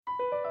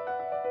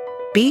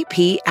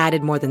BP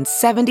added more than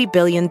 $70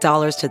 billion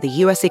to the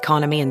U.S.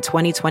 economy in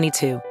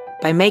 2022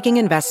 by making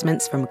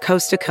investments from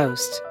coast to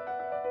coast.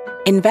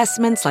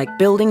 Investments like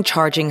building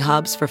charging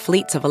hubs for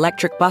fleets of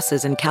electric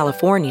buses in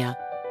California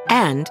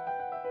and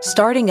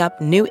starting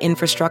up new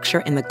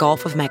infrastructure in the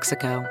Gulf of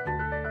Mexico.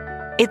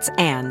 It's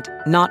and,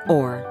 not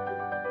or.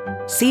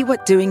 See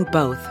what doing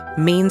both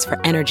means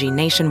for energy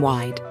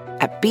nationwide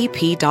at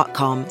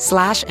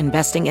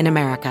bp.com/investing in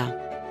America.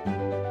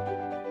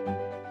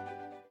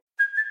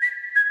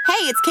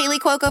 Hey, it's Kaylee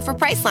Cuoco for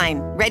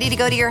Priceline. Ready to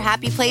go to your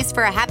happy place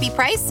for a happy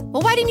price?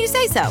 Well, why didn't you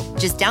say so?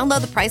 Just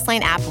download the Priceline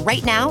app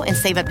right now and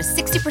save up to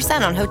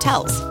 60% on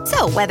hotels.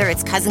 So whether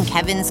it's Cousin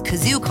Kevin's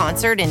Kazoo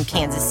Concert in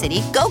Kansas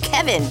City, go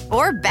Kevin,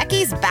 or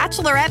Becky's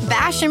Bachelorette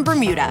Bash in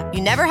Bermuda,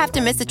 you never have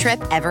to miss a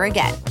trip ever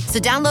again. So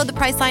download the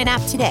Priceline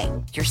app today.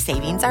 Your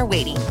savings are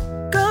waiting.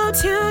 Go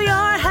to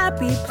your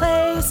happy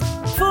place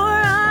for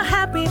a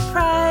happy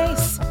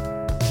price.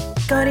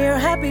 Go to your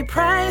happy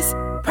price,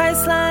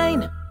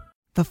 Priceline.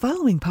 The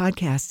following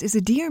podcast is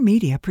a Dear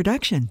Media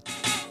production.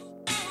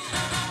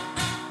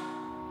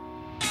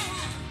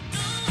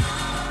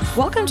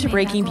 Welcome to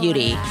Breaking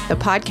Beauty, the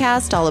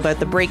podcast all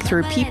about the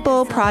breakthrough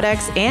people,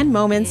 products, and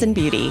moments in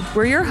beauty.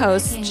 We're your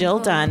hosts, Jill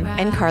Dunn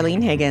and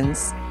Carlene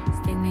Higgins.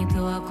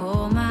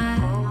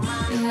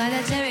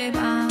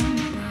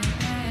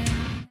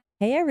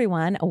 Hey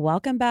everyone,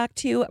 welcome back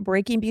to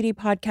Breaking Beauty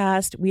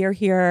podcast. We are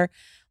here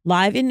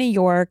live in New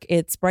York.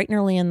 It's bright and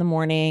early in the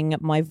morning.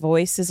 My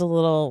voice is a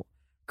little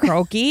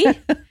croaky.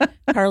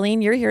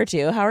 Carlene, you're here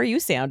too. How are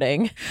you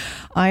sounding?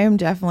 I am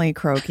definitely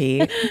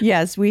croaky.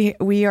 Yes, we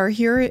are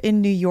here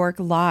in New York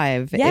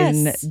live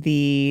in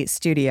the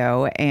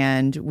studio,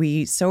 and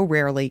we so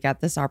rarely get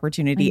this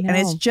opportunity. And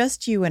it's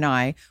just you and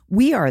I.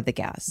 We are the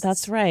guests.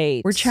 That's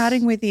right. We're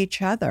chatting with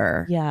each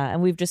other. Yeah,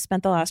 and we've just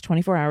spent the last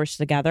 24 hours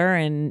together,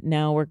 and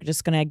now we're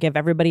just going to give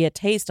everybody a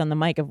taste on the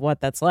mic of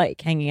what that's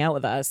like, hanging out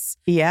with us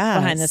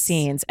behind the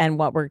scenes, and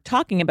what we're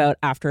talking about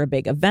after a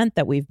big event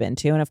that we've been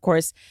to. And of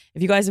course,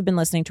 if you guys have been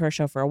listening to our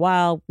show for a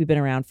while, we've been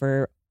around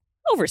for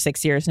over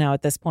 6 years now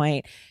at this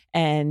point.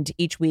 And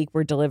each week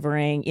we're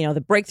delivering,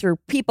 the breakthrough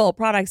people,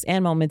 products,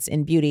 and moments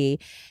in beauty.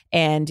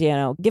 And,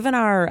 given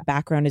our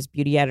background as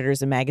beauty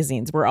editors and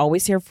magazines, we're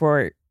always here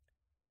for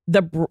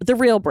the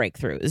real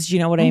breakthroughs. You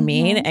know what I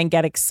mean? And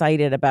get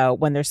excited about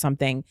when there's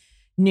something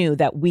new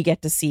that we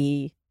get to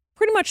see.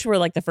 Pretty much we're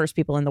like the first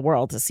people in the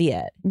world to see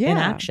it in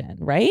action,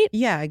 right?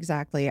 Yeah,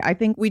 exactly. I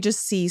think we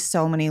just see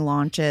so many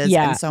launches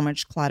and so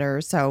much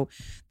clutter. So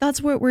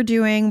that's what we're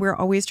doing. We're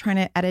always trying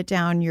to edit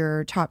down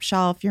your top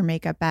shelf, your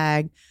makeup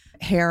bag,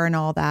 hair, and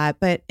all that.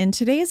 But in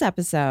today's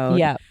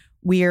episode,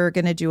 we are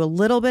going to do a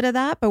little bit of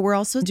that, but we're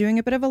also doing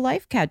a bit of a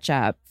life catch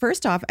up.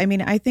 First off,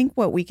 I think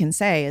what we can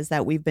say is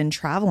that we've been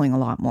traveling a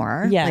lot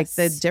more. Yes. Like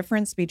the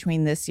difference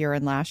between this year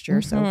and last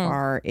year so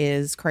far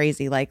is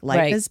crazy. Like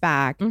life is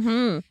back.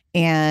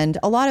 And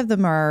a lot of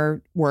them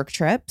are work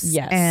trips.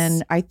 Yes.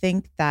 And I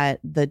think that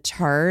the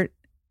Tarte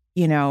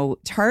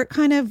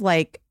kind of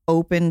like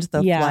opened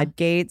the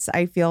floodgates,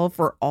 I feel,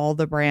 for all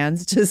the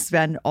brands to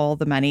spend all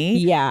the money.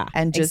 Yeah.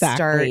 And just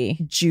start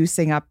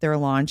juicing up their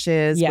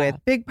launches with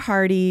big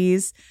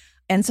parties.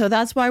 And so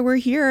that's why we're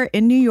here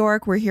in New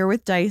York. We're here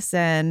with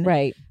Dyson.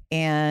 Right.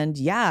 And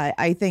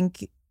I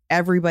think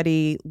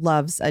everybody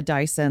loves a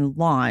Dyson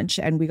launch.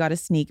 And we got a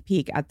sneak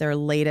peek at their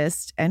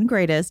latest and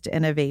greatest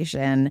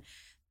innovation,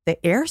 the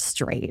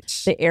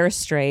AirStrait. The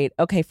AirStrait.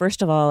 Okay,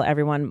 first of all,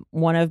 everyone,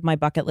 one of my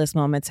bucket list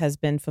moments has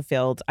been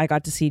fulfilled. I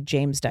got to see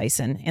James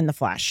Dyson in the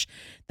flesh.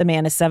 The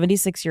man is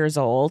 76 years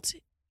old.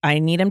 I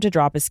need him to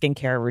drop his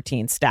skincare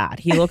routine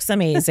stat. He looks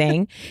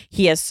amazing.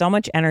 He has so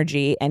much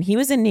energy. And he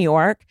was in New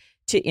York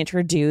to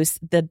introduce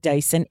the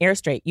Dyson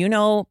AirStrait. You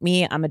know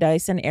me, I'm a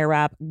Dyson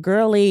Airwrap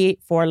girly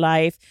for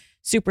life,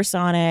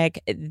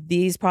 supersonic.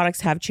 These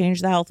products have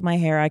changed the health of my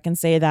hair. I can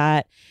say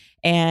that.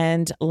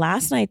 And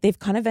last night, they've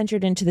kind of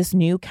ventured into this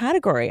new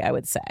category, I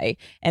would say.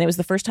 And it was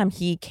the first time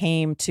he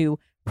came to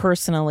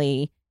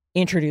personally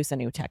introduce a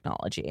new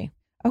technology.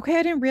 Okay,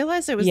 I didn't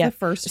realize it was the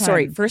first time.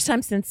 Sorry, first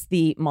time since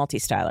the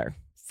multi-styler.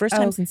 First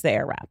time since the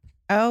Airwrap.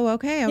 Oh,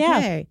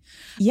 okay.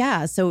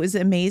 Yeah, so it was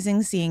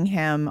amazing seeing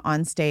him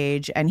on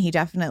stage, and he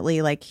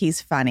definitely,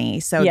 he's funny.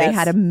 So they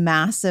had a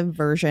massive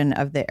version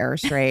of the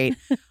AirStrait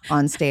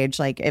on stage.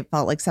 Like, it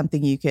felt like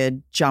something you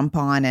could jump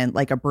on and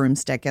like a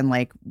broomstick and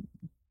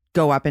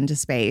go up into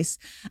space.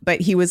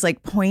 But he was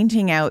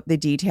pointing out the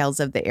details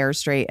of the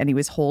AirStrait, and he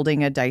was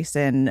holding a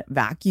Dyson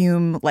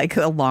vacuum, like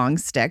a long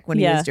stick when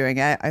he was doing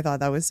it. I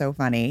thought that was so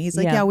funny. He's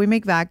like, yeah, we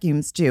make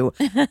vacuums too.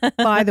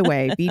 By the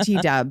way,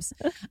 BT dubs.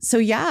 So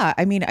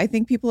I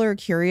think people are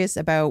curious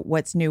about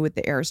what's new with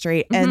the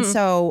AirStrait. And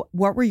so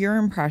what were your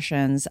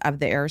impressions of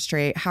the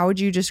AirStrait? How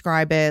would you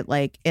describe it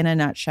in a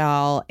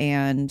nutshell?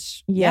 And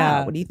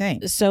what do you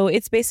think? So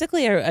it's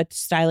basically a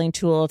styling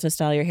tool to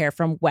style your hair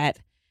from wet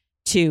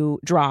to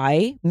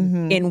dry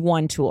in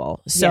one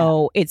tool.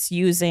 So it's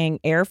using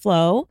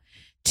airflow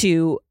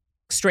to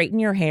straighten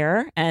your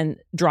hair and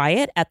dry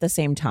it at the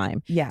same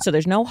time. Yeah. So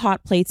there's no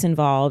hot plates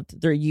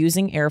involved. They're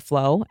using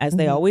airflow, as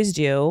they always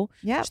do,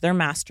 which they're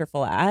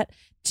masterful at,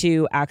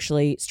 to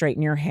actually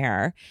straighten your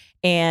hair.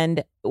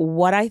 And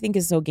what I think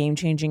is so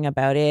game-changing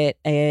about it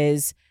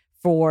is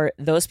for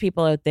those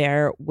people out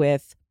there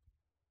with,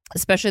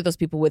 especially those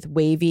people with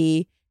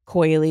wavy,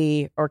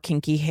 coily, or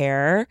kinky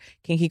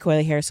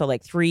coily hair, so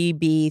like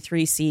 3B,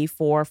 3C,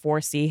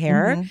 4C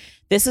hair,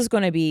 this is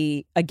going to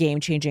be a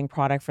game-changing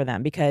product for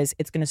them because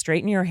it's going to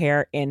straighten your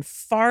hair in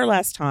far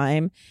less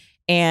time,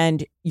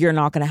 and you're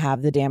not going to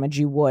have the damage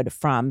you would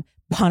from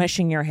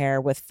punishing your hair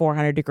with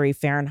 400-degree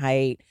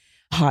Fahrenheit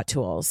hot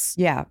tools.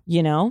 Yeah.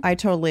 You know? I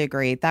totally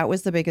agree. That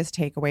was the biggest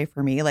takeaway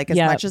for me. Like, as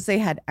much as they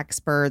had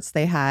experts,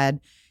 they had,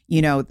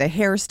 you know, the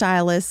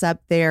hairstylists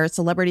up there,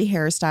 celebrity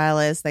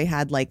hairstylists, they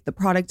had like the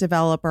product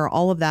developer,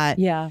 all of that.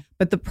 Yeah.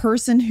 But the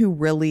person who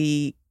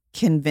really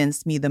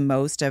convinced me the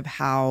most of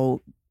how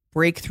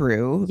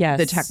breakthrough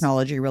the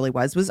technology really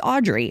was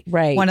Audrey,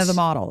 right? One of the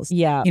models.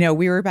 Yeah. You know,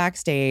 we were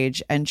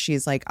backstage and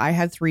she's like, I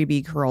have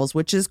 3B curls,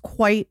 which is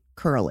quite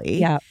curly.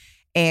 Yeah.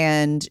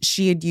 And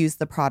she had used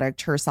the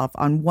product herself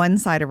on one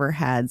side of her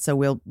head. So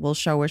we'll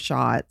show a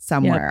shot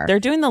somewhere. Yeah,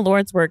 they're doing the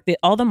Lord's work.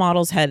 All the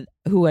models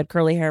who had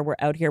curly hair were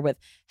out here with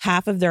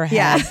half of their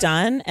head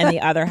done and the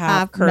other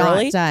half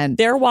curly. Not done.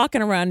 They're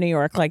walking around New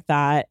York like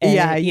that.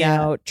 And, you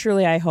know,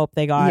 truly, I hope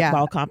they got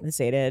well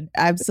compensated.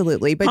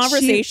 Absolutely. But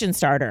conversation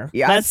starter.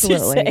 Yeah,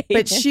 absolutely.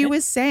 But she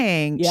was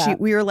saying,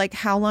 we were like,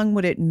 how long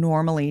would it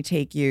normally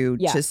take you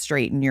to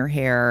straighten your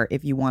hair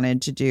if you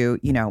wanted to do,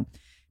 you know,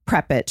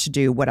 prep it to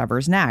do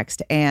whatever's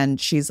next? And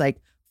she's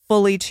like,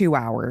 fully 2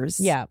 hours.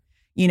 Yeah.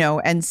 You know,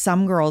 and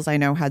some girls I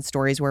know had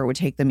stories where it would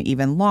take them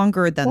even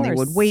longer. Then they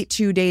would wait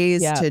 2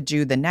 days to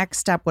do the next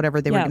step,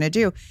 whatever they were going to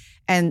do.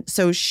 And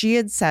so she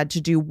had said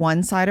to do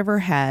one side of her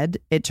head,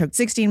 it took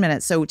 16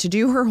 minutes. So to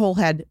do her whole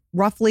head,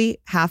 roughly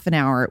half an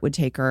hour it would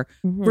take her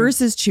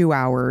versus 2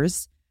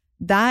 hours.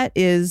 That's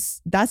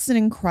an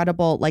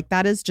incredible, like,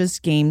 that is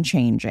just game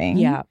changing.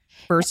 Yeah.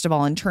 First of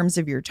all, in terms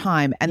of your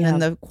time, and then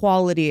the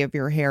quality of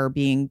your hair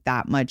being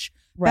that much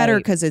better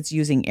because it's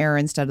using air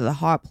instead of the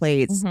hot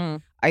plates,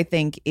 I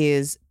think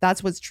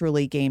that's what's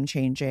truly game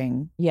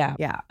changing. Yeah.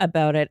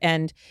 About it.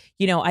 And,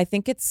 you know, I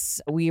think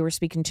we were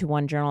speaking to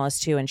one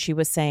journalist too, and she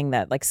was saying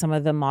that like some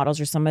of the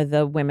models or some of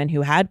the women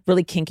who had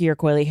really kinky or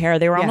coily hair,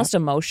 they were almost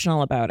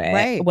emotional about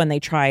it when they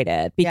tried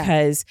it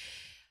because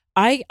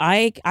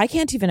I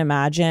can't even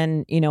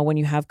imagine, you know, when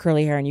you have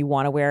curly hair and you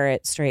want to wear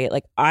it straight.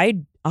 Like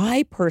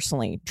I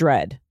personally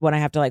dread when I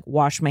have to like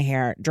wash my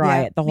hair,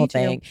 dry it, the whole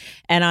thing.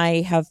 And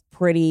I have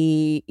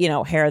pretty, you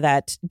know, hair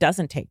that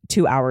doesn't take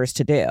 2 hours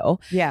to do.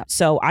 Yeah.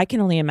 So I can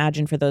only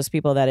imagine for those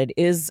people that it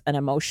is an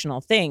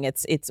emotional thing.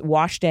 It's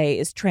wash day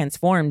is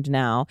transformed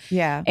now.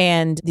 Yeah.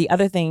 And the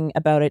other thing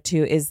about it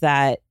too is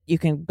that you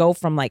can go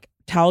from like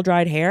towel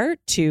dried hair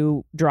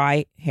to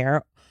dry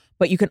hair,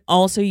 but you can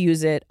also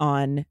use it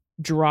on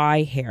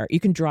dry hair. You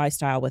can dry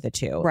style with it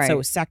too. Right.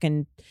 So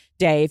second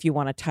day if you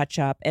want to touch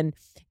up, and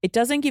it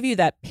doesn't give you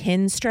that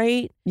pin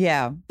straight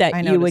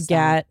that you would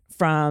get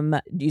from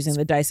using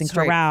the Dyson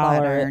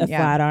Corral or a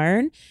flat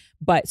iron.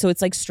 But so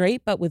it's like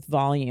straight but with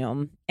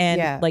volume,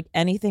 and like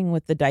anything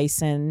with the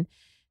Dyson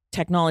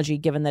technology,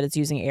 given that it's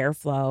using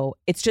airflow,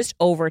 it's just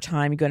over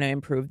time going to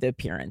improve the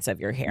appearance of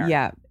your hair.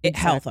 Yeah,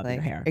 health of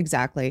your hair.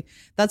 Exactly.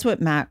 That's what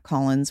Matt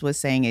Collins was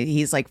saying.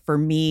 He's like, for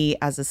me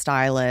as a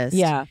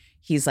stylist,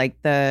 he's like,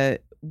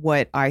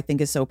 what I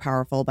think is so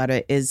powerful about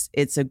it is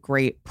it's a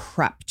great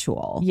prep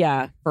tool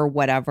for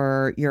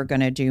whatever you're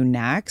going to do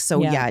next.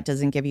 So it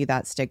doesn't give you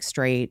that stick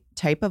straight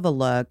type of a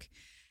look.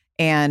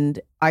 And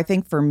I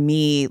think for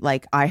me,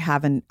 like, I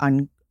haven't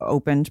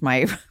opened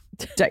my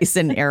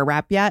Dyson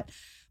Airwrap yet,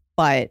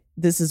 but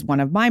this is one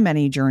of my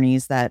many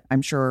journeys that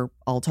I'm sure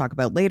I'll talk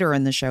about later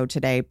in the show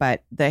today.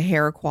 But the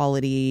hair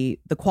quality,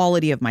 the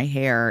quality of my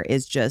hair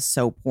is just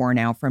so poor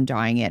now from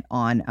dyeing it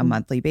on a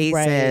monthly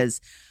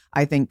basis.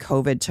 I think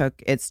COVID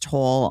took its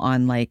toll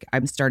on, like,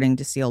 I'm starting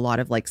to see a lot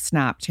of like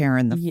snapped hair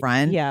in the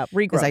front. Yeah,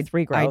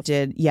 regrowth. I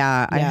did.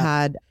 I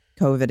had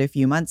COVID a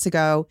few months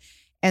ago.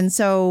 And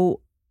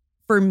so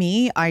for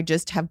me, I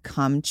just have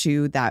come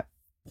to that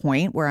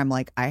point where I'm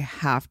like, I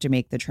have to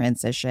make the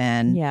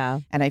transition. Yeah.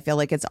 And I feel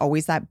like it's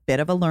always that bit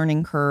of a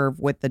learning curve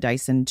with the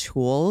Dyson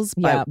tools.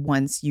 But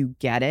once you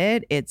get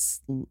it,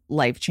 it's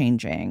life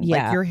changing.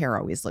 Yeah. Like, your hair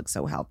always looks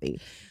so healthy.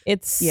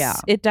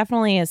 It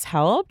definitely has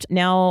helped.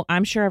 Now,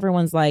 I'm sure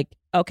everyone's like,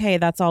 okay,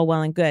 that's all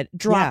well and good.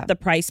 Drop the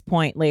price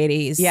point,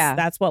 ladies. Yeah.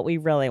 That's what we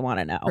really want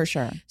to know. For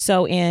sure.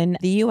 So in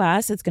the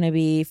US, it's going to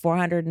be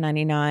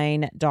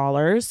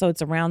 $499. So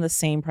it's around the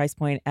same price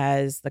point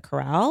as the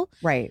Corral.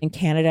 Right. In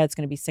Canada, it's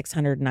going to be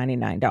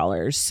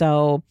 $699.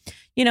 So,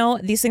 you know,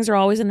 these things are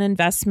always an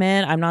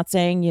investment. I'm not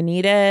saying you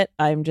need it.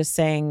 I'm just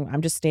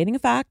stating a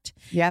fact.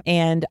 Yeah.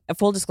 And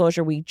full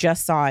disclosure, we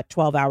just saw it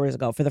 12 hours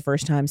ago for the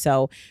first time.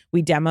 So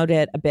we demoed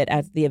it a bit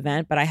at the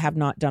event, but I have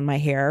not done my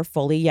hair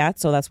fully yet.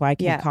 So that's why I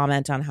can't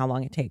comment on how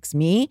long it takes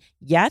me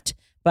yet.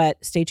 But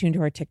stay tuned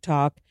to our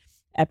TikTok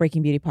at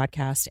Breaking Beauty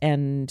Podcast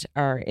and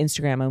our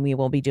Instagram, and we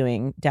will be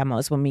doing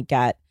demos when we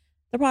get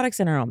the products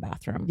in our own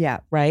bathroom.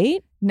 Yeah.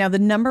 Right? Now, the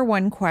number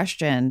one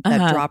question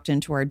that dropped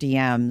into our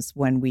DMs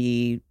when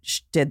we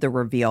did the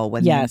reveal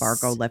when the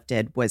embargo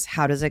lifted was,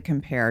 how does it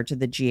compare to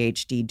the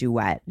GHD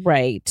Duet?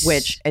 Right.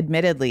 Which,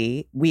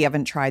 admittedly, we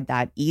haven't tried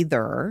that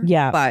either.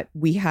 Yeah. But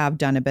we have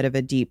done a bit of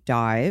a deep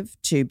dive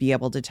to be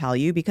able to tell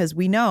you, because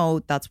we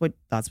know that's what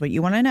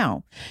you want to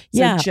know.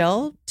 So,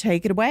 Jill,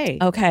 take it away.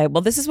 Okay.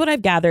 Well, this is what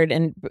I've gathered,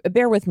 and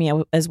bear with me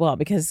as well,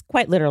 because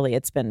quite literally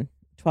it's been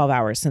 12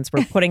 hours since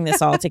we're putting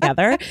this all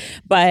together.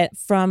 But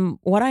from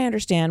what I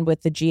understand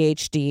with the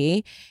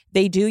GHD,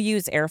 they do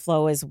use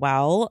airflow as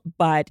well,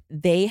 but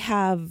they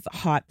have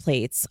hot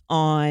plates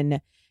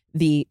on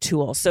the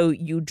tool. So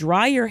you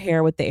dry your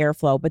hair with the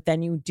airflow, but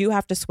then you do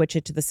have to switch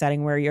it to the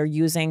setting where you're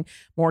using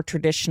more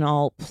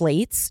traditional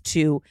plates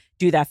to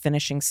do that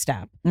finishing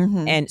step.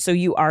 Mm-hmm. And so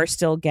you are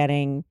still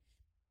getting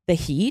the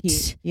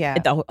heat,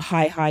 the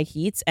high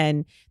heats.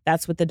 And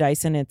that's with the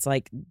Dyson. It's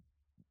like,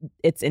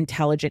 it's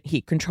intelligent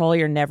heat control.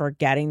 You're never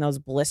getting those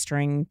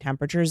blistering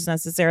temperatures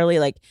necessarily.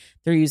 Like,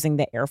 they're using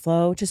the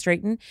airflow to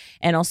straighten.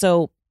 And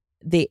also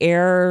the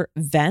air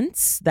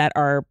vents that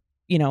are,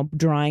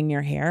 drying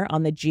your hair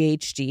on the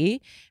GHD,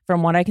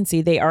 from what I can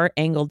see, they are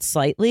angled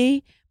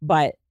slightly,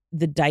 but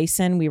the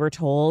Dyson, we were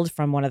told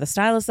from one of the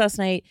stylists last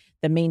night,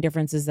 the main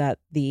difference is that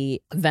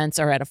the vents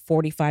are at a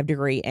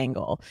 45-degree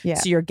angle. Yeah.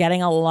 So you're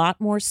getting a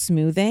lot more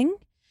smoothing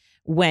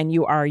when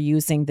you are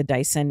using the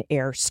Dyson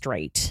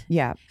AirStrait.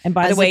 Yeah. And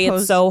by the way,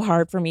 it's so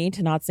hard for me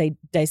to not say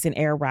Dyson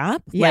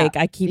Airwrap. Yeah. Like,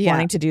 I keep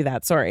wanting to do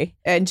that. Sorry.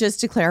 And just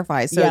to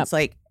clarify, so it's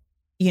like,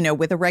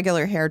 with a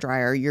regular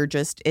hairdryer,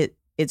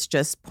 it's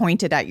just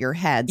pointed at your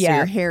head. So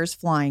your hair's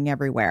flying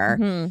everywhere.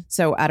 Mm-hmm.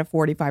 So at a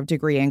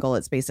 45-degree angle,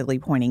 it's basically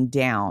pointing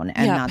down.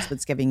 And that's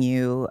what's giving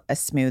you a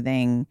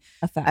smoothing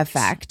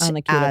effect on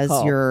the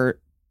cuticle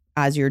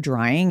as you're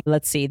drying.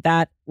 Let's see,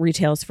 that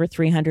retails for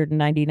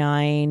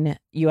 $399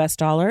 US.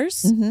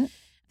 Mm-hmm.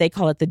 They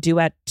call it the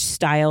Duet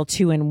Style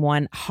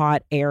 2-in-1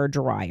 hot air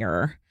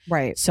dryer.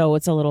 Right. So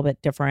it's a little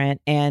bit different.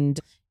 And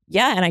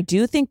and I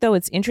do think, though,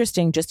 it's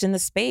interesting just in the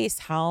space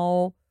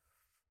how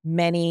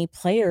many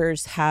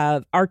players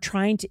are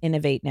trying to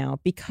innovate now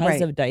because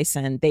of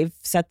Dyson. They've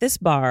set this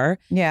bar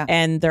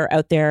and they're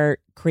out there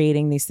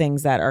creating these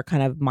things that are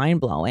kind of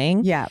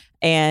mind-blowing. Yeah.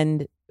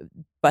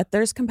 But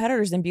there's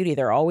competitors in beauty.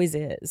 There always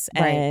is.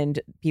 Right. And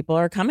people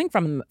are coming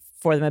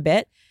for them a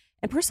bit.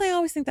 And personally, I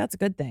always think that's a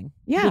good thing.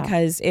 Yeah.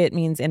 Because it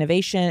means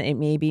innovation. It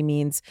maybe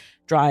means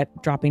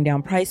dropping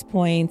down price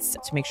points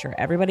to make sure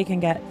everybody can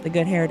get the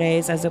good hair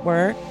days, as it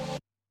were.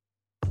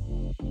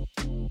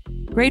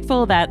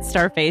 Grateful that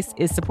Starface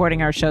is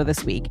supporting our show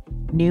this week.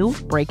 New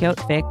breakout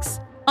fix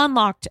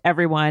unlocked,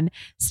 everyone.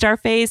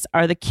 Starface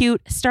are the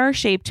cute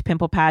star-shaped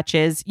pimple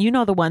patches. You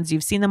know the ones.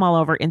 You've seen them all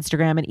over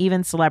Instagram, and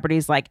even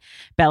celebrities like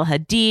Bella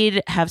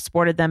Hadid have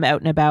sported them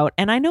out and about.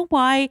 And I know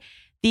why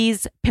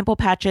these pimple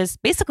patches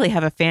basically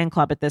have a fan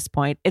club at this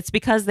point. It's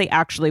because they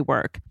actually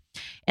work.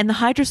 And the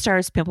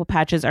HydraStar's pimple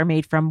patches are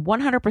made from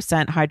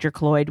 100%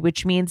 hydrocolloid,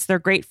 which means they're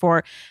great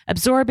for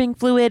absorbing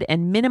fluid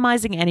and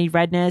minimizing any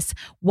redness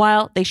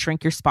while they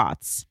shrink your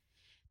spots.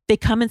 They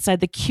come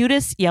inside the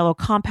cutest yellow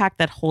compact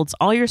that holds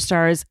all your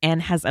stars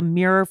and has a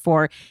mirror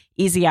for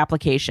easy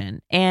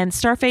application. And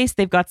Starface,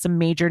 they've got some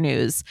major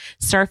news.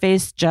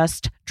 Starface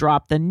just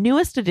dropped the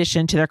newest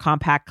addition to their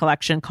compact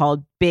collection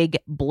called Big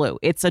Blue.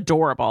 It's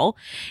adorable.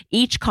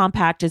 Each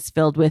compact is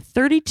filled with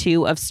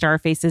 32 of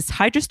Starface's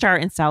HydraStar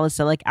and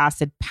salicylic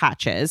acid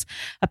patches,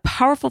 a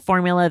powerful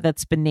formula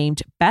that's been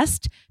named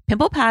Best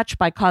Pimple Patch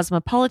by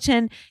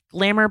Cosmopolitan,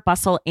 Glamour,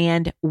 Bustle,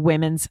 and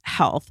Women's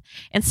Health.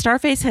 And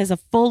Starface has a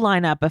full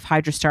lineup of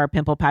HydraStar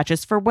pimple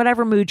patches for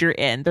whatever mood you're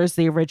in. There's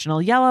the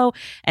original yellow,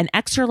 an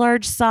extra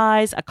large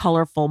size, a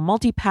colorful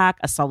multi-pack,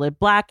 a solid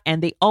black,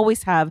 and they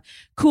always have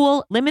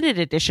cool limited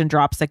edition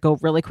drops that go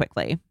really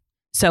quickly.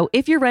 So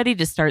if you're ready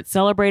to start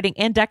celebrating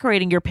and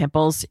decorating your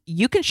pimples,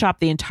 you can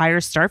shop the entire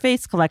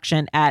Starface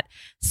collection at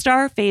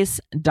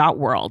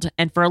starface.world.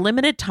 And for a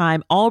limited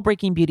time, all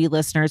Breaking Beauty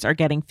listeners are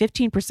getting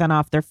 15%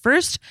 off their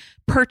first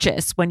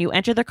purchase when you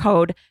enter the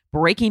code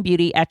Breaking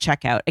Beauty at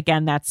checkout.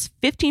 Again, that's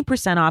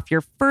 15% off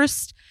your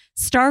first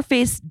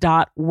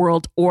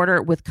starface.world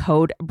order with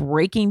code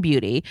Breaking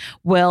Beauty.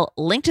 We'll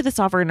link to this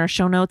offer in our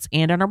show notes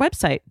and on our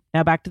website.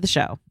 Now back to the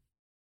show.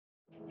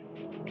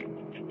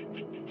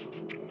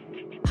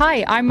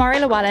 Hi, I'm Mari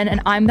Llewellyn,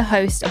 and I'm the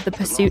host of the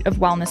Pursuit of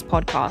Wellness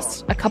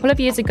podcast. A couple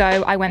of years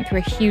ago, I went through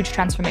a huge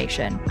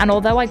transformation. And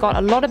although I got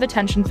a lot of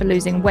attention for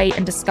losing weight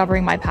and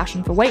discovering my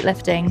passion for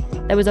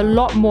weightlifting, there was a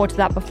lot more to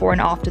that before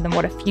and after than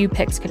what a few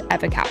pics could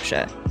ever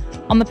capture.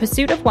 On the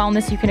Pursuit of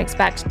Wellness, you can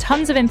expect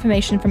tons of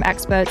information from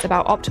experts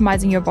about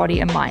optimizing your body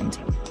and mind.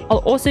 I'll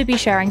also be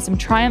sharing some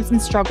triumphs and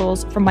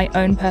struggles from my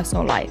own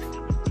personal life.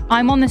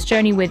 I'm on this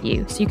journey with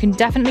you, so you can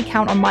definitely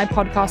count on my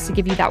podcast to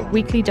give you that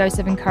weekly dose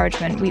of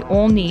encouragement we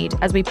all need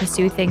as we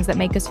pursue things that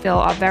make us feel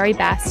our very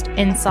best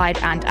inside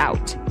and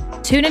out.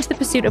 Tune into the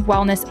Pursuit of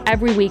Wellness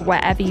every week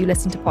wherever you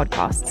listen to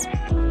podcasts.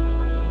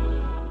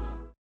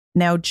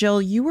 Now,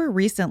 Jill, you were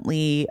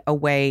recently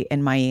away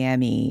in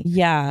Miami.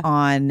 Yeah.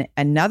 On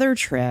another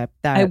trip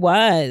that I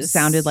was.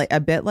 Sounded like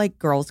a bit like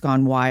Girls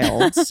Gone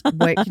Wild.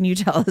 What can you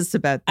tell us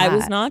about that? I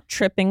was not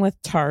tripping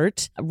with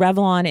Tarte.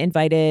 Revlon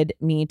invited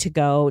me to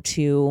go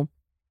to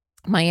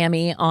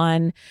Miami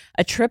on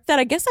a trip that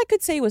I guess I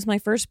could say was my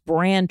first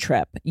brand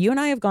trip. You and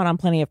I have gone on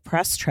plenty of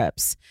press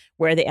trips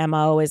where the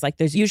MO is like,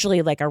 there's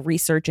usually like a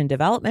research and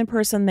development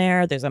person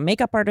there. There's a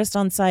makeup artist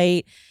on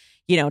site,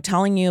 you know,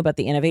 telling you about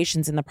the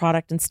innovations in the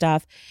product and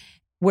stuff.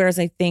 Whereas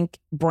I think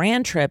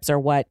brand trips are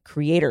what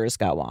creators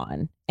go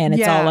on. And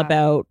it's all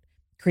about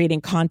creating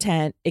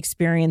content,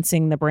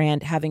 experiencing the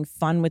brand, having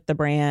fun with the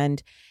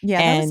brand. Yeah,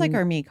 that was like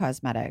our Me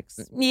Cosmetics.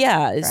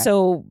 Yeah. Trip.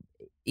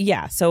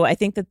 So I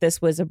think that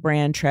this was a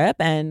brand trip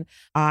and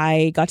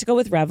I got to go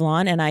with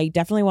Revlon, and I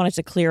definitely wanted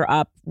to clear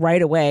up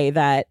right away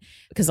that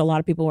because a lot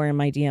of people were in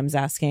my DMs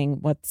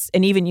asking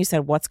and even you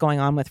said, what's going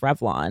on with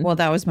Revlon? Well,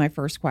 that was my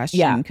first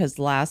question because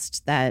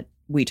last that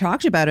we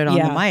talked about it on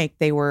the mic,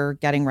 they were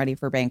getting ready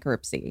for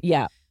bankruptcy.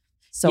 Yeah.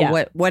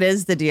 So what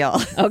is the deal?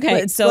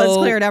 Okay, let's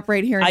clear it up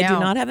right here. I do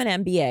not have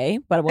an MBA,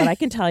 but what I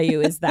can tell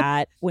you is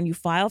that when you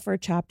file for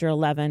Chapter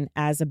 11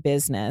 as a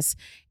business,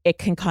 it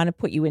can kind of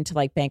put you into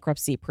like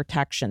bankruptcy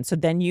protection. So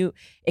then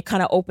it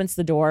kind of opens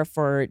the door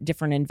for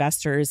different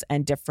investors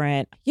and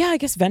different, I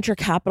guess venture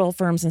capital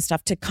firms and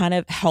stuff to kind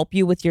of help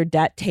you with your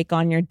debt, take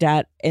on your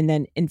debt, and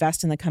then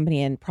invest in the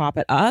company and prop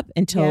it up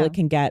until it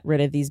can get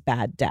rid of these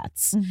bad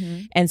debts.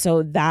 Mm-hmm. And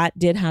so that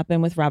did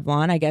happen with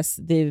Revlon. I guess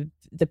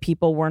the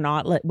people were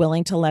not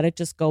willing to let it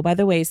just go by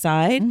the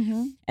wayside.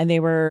 Mm-hmm. And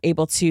they were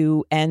able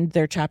to end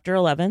their Chapter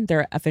 11.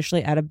 They're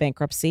officially out of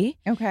bankruptcy.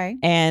 Okay.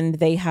 And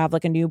they have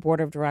like a new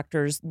board of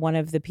directors. One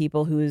of the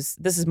people this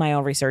is my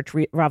own research.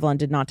 Revlon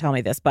did not tell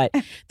me this, but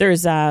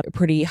there's a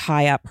pretty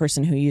high up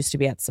person who used to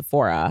be at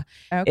Sephora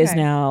is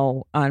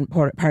now on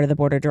part of the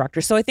board of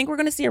directors. So I think we're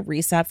going to see a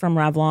reset from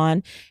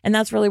Revlon. And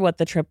that's really what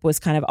the trip was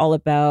kind of all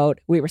about.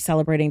 We were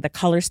celebrating the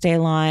Color Stay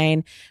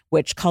line,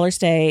 which Color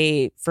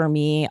Stay for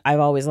me, I've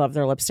always loved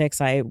their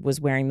lipsticks. I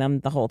was wearing them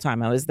the whole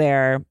time I was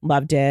there,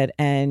 loved it.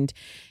 And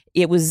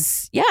it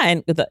was,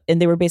 and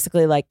they were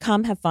basically like,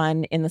 come have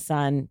fun in the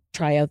sun,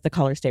 try out the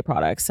Color Stay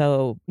products.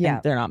 So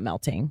they're not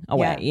melting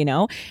away, you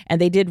know? And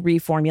they did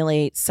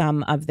reformulate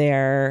some of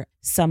their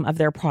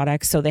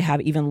products. So they have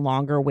even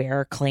longer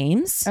wear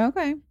claims.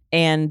 Okay.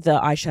 And the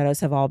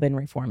eyeshadows have all been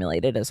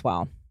reformulated as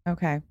well.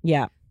 Okay.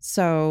 Yeah.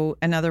 So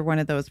another one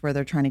of those where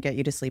they're trying to get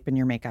you to sleep in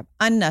your makeup.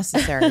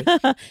 Unnecessary.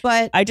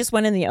 But I just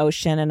went in the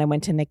ocean and I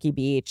went to Nikki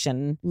Beach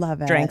and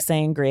drank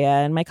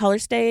sangria, and my Color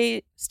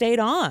stayed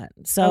on.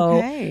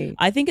 So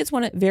I think it's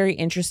very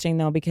interesting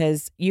though,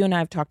 because you and I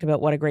have talked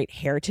about what a great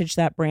heritage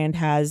that brand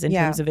has in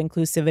terms of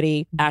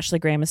inclusivity. Ashley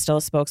Graham is still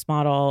a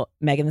spokesmodel.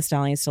 Megan Thee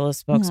Stallion is still a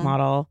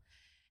spokesmodel.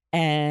 Mm-hmm.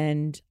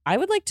 And I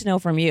would like to know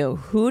from you,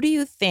 who do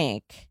you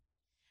think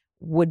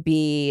would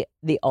be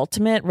the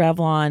ultimate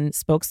Revlon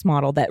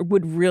spokesmodel that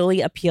would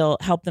really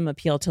help them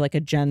appeal to like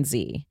a Gen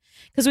Z?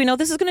 Because we know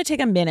this is going to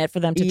take a minute for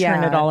them to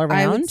turn it all around.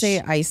 I would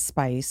say Ice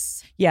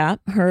Spice. Yeah,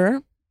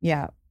 her.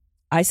 Yeah.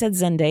 I said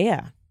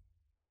Zendaya.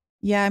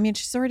 Yeah, I mean,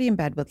 she's already in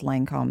bed with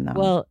Lancome though.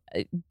 Well,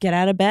 get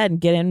out of bed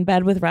and get in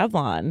bed with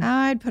Revlon.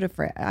 I'd put it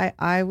for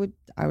I would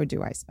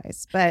do Ice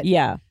Spice. But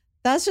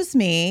that's just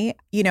me.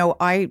 You know,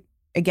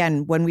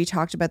 again, when we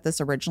talked about this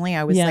originally,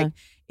 I was like,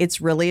 it's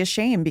really a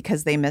shame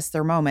because they missed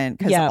their moment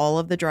because all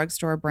of the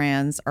drugstore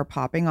brands are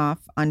popping off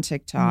on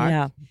TikTok.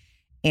 Yeah.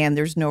 And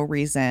there's no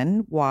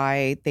reason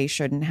why they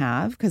shouldn't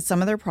have, because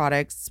some of their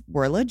products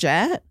are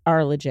legit.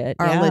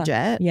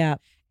 Yeah.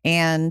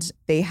 And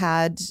they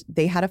had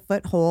a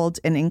foothold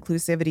in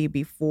inclusivity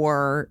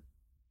before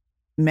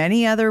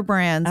many other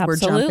brands were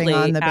jumping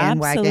on the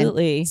bandwagon,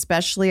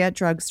 especially at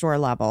drugstore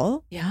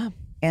level. Yeah.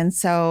 And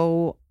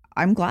so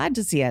I'm glad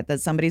to see it,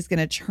 that somebody's going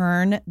to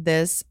turn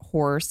this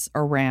horse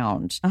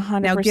around.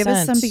 100%. Now, give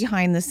us some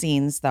behind the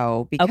scenes,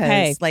 though,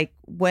 because like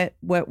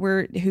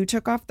who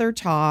took off their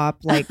top?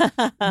 Like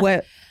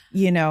what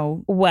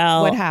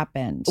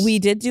happened? We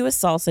did do a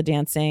salsa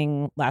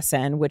dancing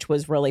lesson, which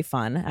was really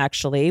fun,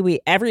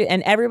 actually.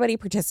 Everybody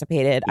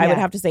participated. Yeah. I would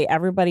have to say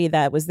everybody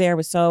that was there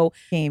was so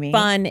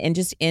fun and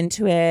just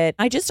into it.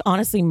 I just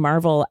honestly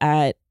marvel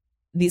at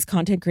these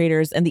content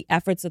creators and the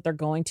efforts that they're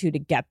going to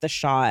get the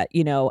shot,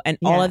 you know, and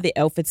all of the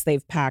outfits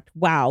they've packed.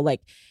 Wow.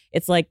 Like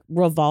it's like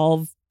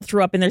Revolve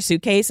threw up in their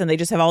suitcase and they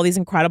just have all these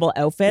incredible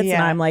outfits.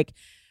 And I'm like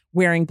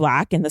wearing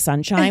black in the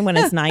sunshine when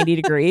it's 90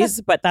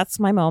 degrees, but that's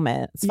my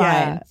moment. It's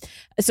fine.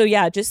 So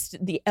just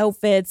the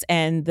outfits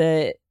and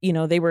they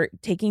were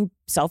taking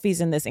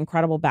selfies in this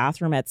incredible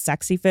bathroom at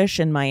Sexy Fish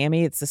in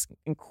Miami. It's this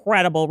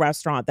incredible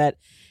restaurant that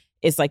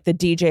is like the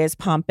DJ is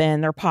pumping,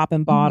 they're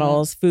popping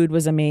bottles. Food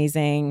was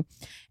amazing.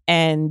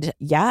 And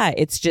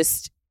it's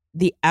just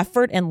the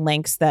effort and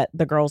lengths that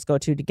the girls go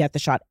to get the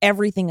shot.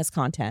 Everything is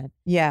content.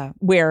 Yeah.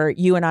 Where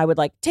you and I would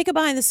like take a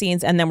behind the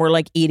scenes and then we're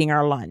like eating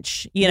our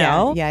lunch, you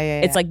know?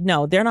 Yeah. It's like,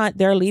 no, they're not.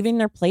 They're leaving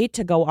their plate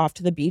to go off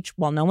to the beach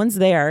while no one's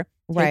there.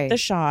 Take the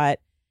shot.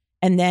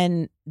 And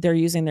then they're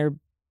using their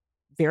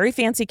very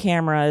fancy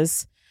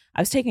cameras.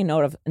 I was taking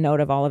note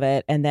of all of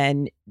it, and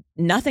then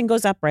nothing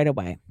goes up right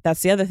away.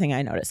 That's the other thing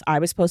I noticed. I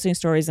was posting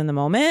stories in the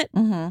moment.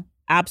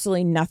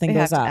 Absolutely nothing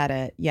goes up.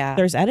 Edit. Yeah.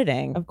 There's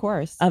editing. Of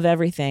course. Of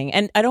everything.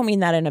 And I don't mean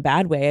that in a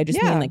bad way. I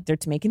just mean like they're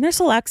making their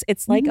selects.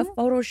 It's like a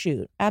photo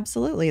shoot.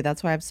 Absolutely.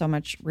 That's why I have so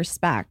much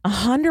respect.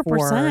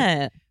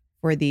 100%.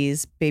 For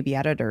these baby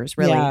editors,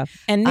 really. Yeah.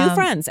 And new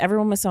friends.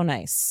 Everyone was so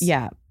nice.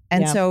 Yeah.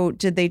 And so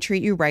did they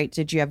treat you right?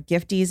 Did you have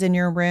gifties in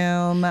your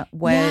room?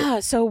 Yeah.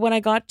 So when I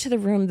got to the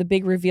room, the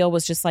big reveal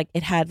was just like,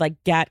 it had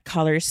like "Get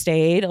Color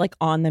Stayed" like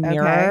on the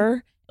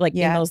mirror, like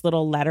in those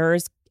little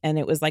letters. And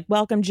it was like,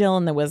 "Welcome, Jill."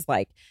 And there was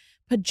like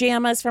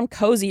pajamas from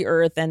Cozy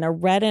Earth and a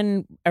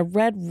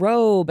red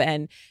robe,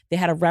 and they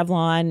had a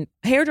Revlon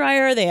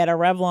hairdryer, they had a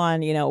Revlon,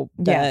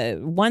 the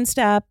One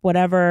Step,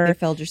 whatever. They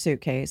filled your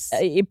suitcase.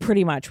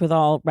 Pretty much with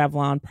all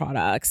Revlon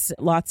products,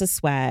 lots of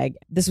swag.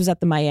 This was at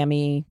the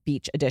Miami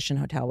Beach Edition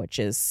Hotel, which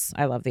is,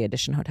 I love the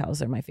Edition hotels,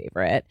 they're my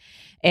favorite.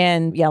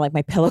 And like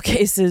my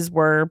pillowcases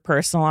were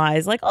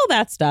personalized, like all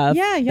that stuff.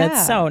 Yeah.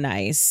 That's so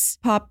nice.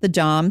 Pop the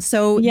Dom.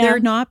 So they're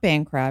not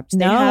bankrupt.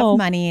 They have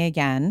money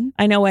again.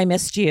 I know, I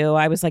missed you.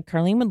 I was like,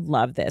 Carlene would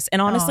love this.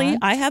 And honestly,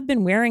 I have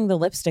been wearing the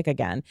lipstick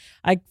again.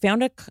 I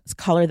found a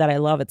color that I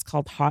love. It's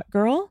called Hot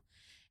Girl.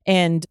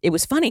 And it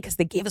was funny because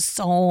they gave us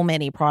so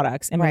many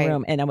products in my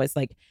room. And I was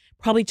like,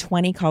 probably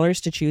 20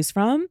 colors to choose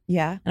from.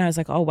 Yeah. And I was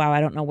like, oh, wow,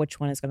 I don't know which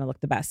one is going to look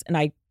the best. And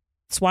I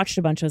swatched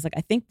a bunch. I was like,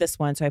 I think this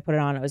one. So I put it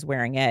on. I was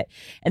wearing it.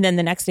 And then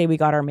the next day we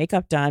got our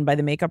makeup done by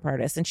the makeup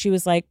artist. And she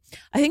was like,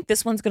 I think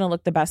this one's going to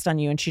look the best on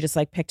you. And she just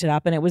like picked it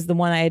up. And it was the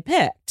one I had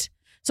picked.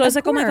 So I was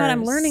like, oh my God,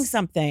 I'm learning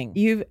something.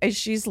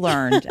 She's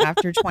learned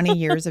after 20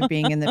 years of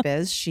being in the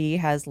biz. She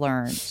has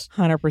learned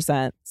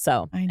 100%.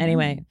 So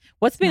anyway,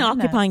 what's been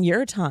occupying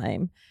your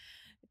time?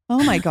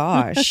 Oh my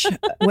gosh.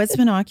 What's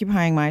been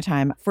occupying my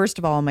time? First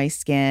of all, my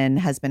skin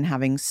has been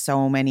having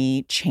so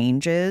many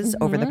changes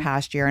over the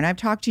past year. And I've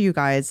talked to you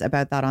guys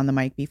about that on the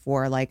mic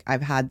before. Like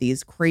I've had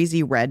these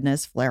crazy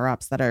redness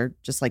flare-ups that are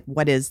just like,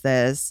 what is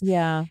this?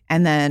 Yeah.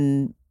 And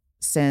then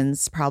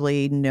since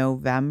probably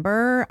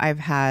November, I've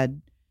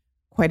had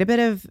quite a bit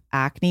of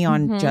acne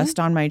on just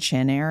on my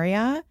chin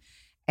area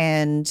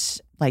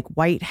and like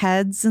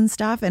whiteheads and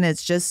stuff. And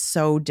it's just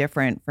so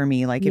different for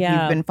me. Like if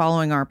you've been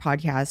following our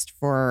podcast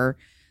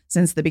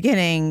since the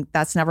beginning,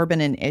 that's never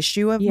been an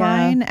issue of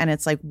mine. And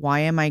it's like, why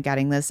am I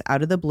getting this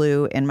out of the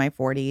blue in my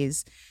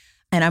 40s?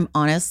 And I'm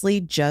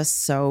honestly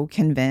just so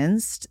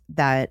convinced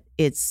that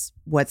it's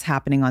what's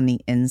happening on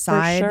the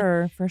inside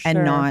for sure.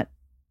 And not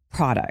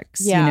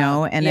products,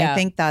 And I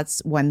think that's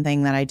one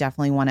thing that I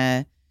definitely want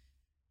to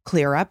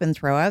clear up and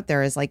throw out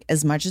there is like,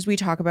 as much as we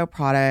talk about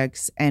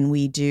products and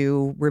we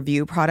do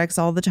review products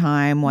all the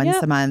time, once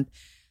a month,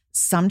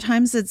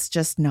 sometimes it's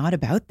just not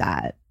about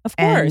that. Of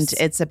course. And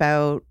it's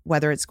about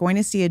whether it's going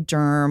to see a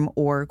derm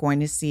or going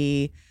to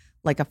see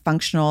like a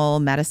functional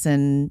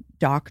medicine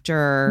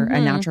doctor, a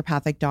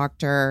naturopathic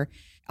doctor.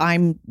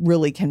 I'm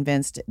really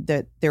convinced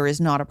that there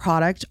is not a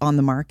product on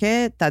the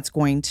market that's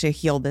going to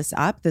heal this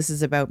up. This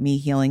is about me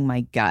healing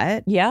my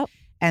gut. Yep.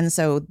 And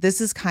so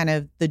this is kind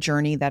of the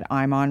journey that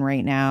I'm on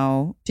right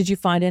now. Did you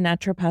find a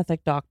naturopathic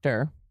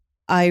doctor?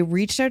 I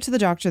reached out to the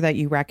doctor that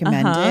you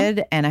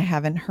recommended and I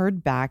haven't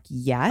heard back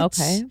yet.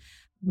 Okay.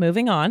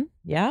 Moving on.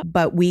 Yeah.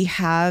 But we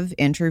have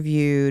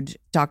interviewed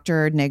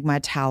Dr. Nigma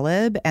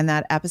Talib and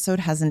that episode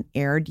hasn't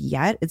aired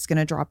yet. It's going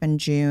to drop in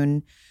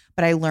June.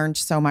 But I learned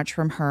so much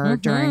from her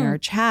during our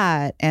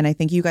chat. And I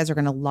think you guys are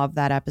going to love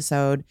that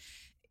episode.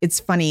 It's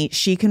funny.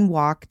 She can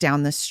walk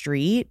down the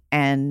street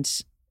and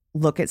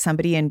look at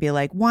somebody and be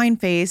like, wine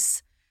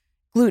face,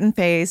 gluten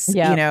face,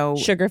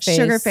 sugar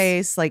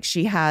face. Like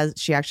she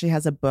actually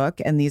has a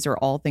book and these are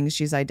all things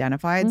she's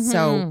identified.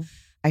 So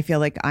I feel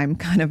like I'm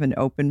kind of an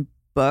open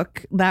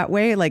book that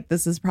way. Like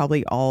this is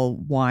probably all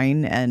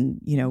wine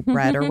and,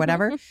 bread or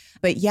whatever.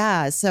 But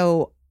yeah,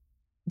 so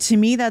to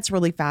me, that's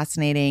really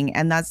fascinating.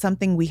 And that's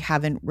something we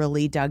haven't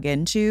really dug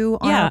into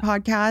on our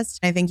podcast.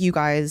 I think you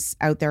guys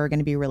out there are going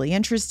to be really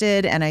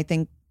interested. And I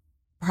think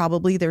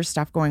probably there's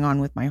stuff going on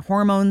with my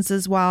hormones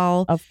as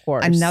well. Of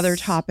course. Another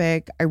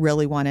topic I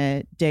really want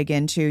to dig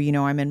into,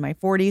 I'm in my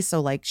 40s, so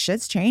like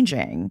shit's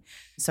changing.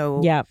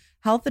 So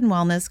health and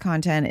wellness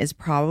content is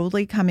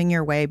probably coming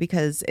your way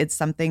because it's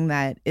something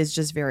that is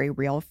just very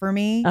real for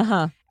me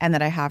and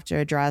that I have to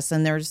address.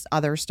 And there's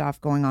other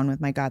stuff going on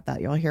with my gut that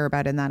you'll hear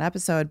about in that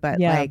episode. But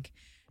like,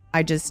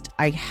 I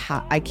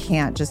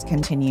can't just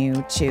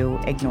continue to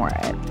ignore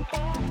it.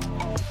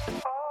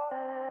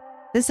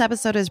 This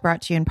episode is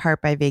brought to you in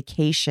part by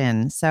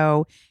Vacation.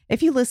 So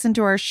if you listened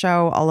to our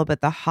show all about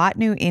the hot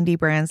new indie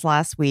brands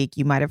last week,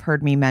 you might have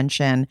heard me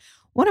mention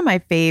one of my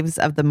faves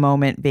of the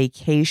moment,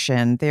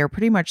 Vacation. They are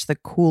pretty much the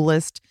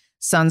coolest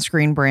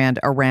sunscreen brand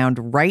around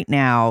right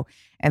now.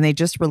 And they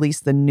just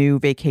released the new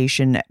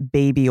Vacation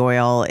baby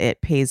oil. It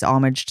pays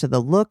homage to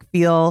the look,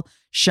 feel,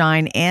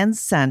 shine, and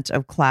scent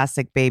of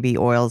classic baby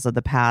oils of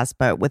the past,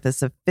 but with a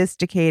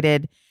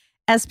sophisticated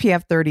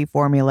SPF 30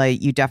 formula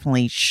you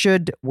definitely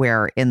should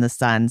wear in the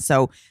sun.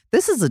 So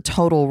this is a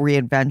total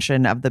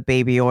reinvention of the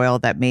baby oil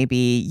that maybe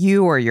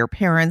you or your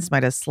parents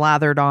might have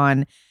slathered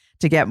on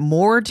to get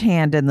more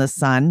tanned in the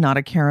sun. Not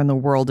a care in the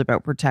world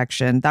about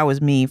protection. That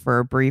was me for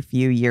a brief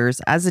few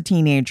years as a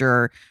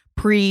teenager,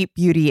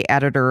 pre-beauty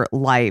editor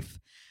life.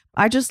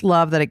 I just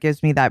love that it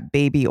gives me that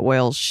baby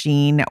oil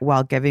sheen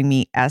while giving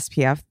me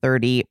SPF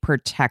 30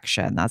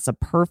 protection. That's a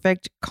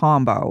perfect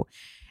combo.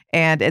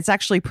 And it's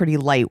actually pretty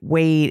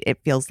lightweight.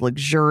 It feels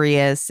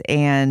luxurious.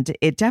 And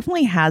it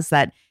definitely has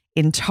that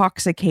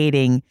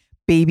intoxicating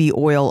baby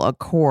oil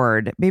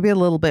accord, maybe a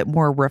little bit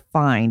more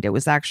refined. It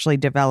was actually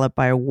developed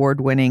by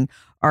award-winning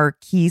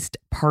artiste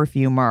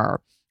parfumeur.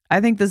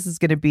 I think this is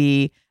going to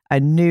be a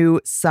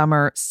new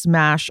summer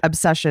smash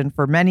obsession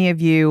for many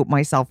of you,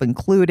 myself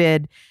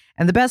included.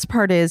 And the best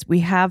part is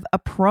we have a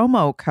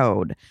promo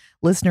code.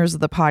 Listeners of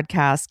the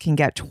podcast can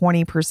get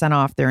 20%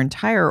 off their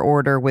entire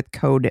order with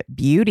code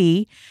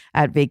BEAUTY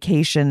at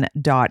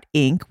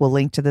vacation.inc. We'll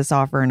link to this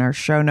offer in our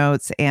show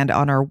notes and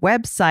on our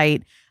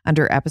website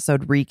under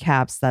episode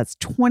recaps. That's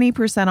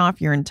 20%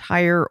 off your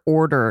entire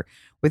order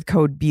with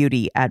code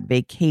BEAUTY at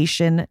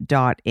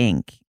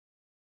vacation.inc.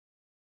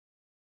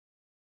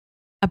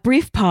 A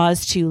brief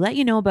pause to let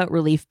you know about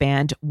Relief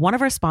Band, one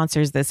of our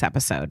sponsors this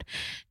episode.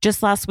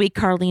 Just last week,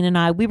 Carlene and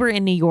I, we were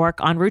in New York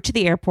en route to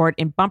the airport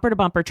in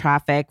bumper-to-bumper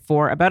traffic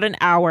for about an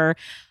hour.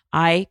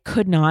 I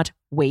could not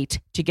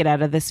wait to get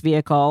out of this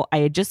vehicle. I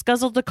had just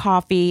guzzled a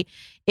coffee.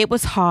 It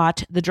was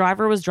hot. The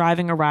driver was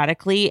driving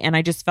erratically, and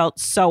I just felt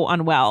so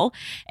unwell.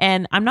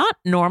 And I'm not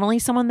normally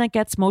someone that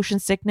gets motion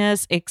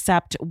sickness,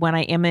 except when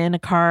I am in a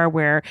car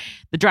where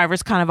the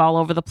driver's kind of all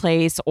over the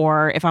place,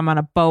 or if I'm on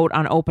a boat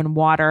on open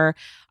water.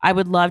 I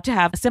would love to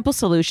have a simple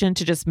solution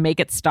to just make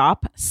it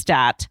stop,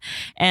 stat.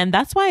 And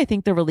that's why I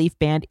think the Relief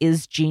Band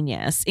is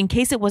genius. In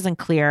case it wasn't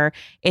clear,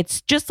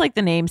 it's just like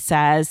the name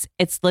says,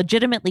 it's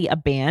legitimately a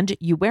band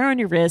you wear on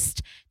your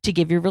wrist to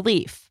give you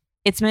relief.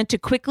 It's meant to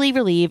quickly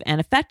relieve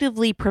and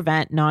effectively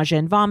prevent nausea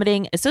and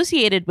vomiting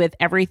associated with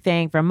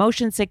everything from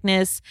motion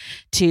sickness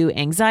to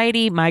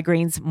anxiety,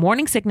 migraines,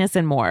 morning sickness,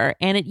 and more.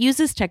 And it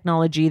uses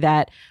technology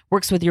that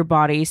works with your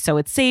body, so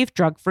it's safe,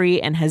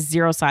 drug-free, and has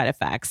zero side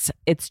effects.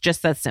 It's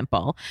just that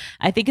simple.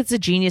 I think it's a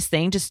genius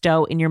thing to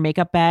stow in your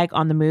makeup bag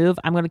on the move.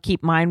 I'm going to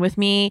keep mine with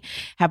me,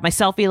 have my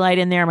selfie light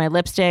in there, my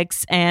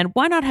lipsticks, and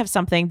why not have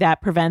something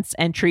that prevents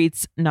and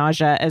treats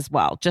nausea as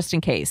well, just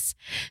in case.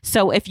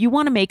 So if you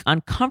want to make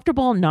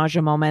uncomfortable nausea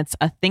moments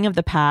a thing of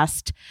the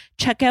past,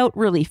 check out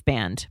Relief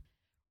Band.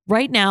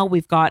 Right now,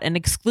 we've got an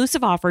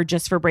exclusive offer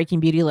just for Breaking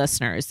Beauty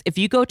listeners. If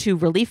you go to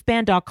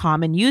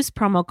reliefband.com and use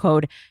promo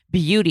code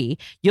BEAUTY,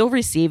 you'll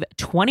receive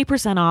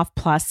 20% off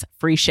plus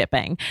free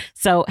shipping.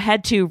 So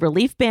head to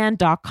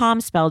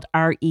reliefband.com, spelled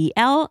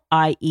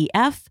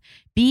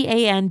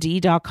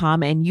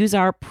RELIEFBAND.com, and use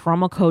our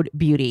promo code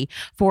BEAUTY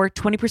for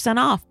 20%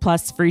 off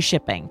plus free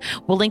shipping.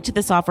 We'll link to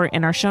this offer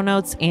in our show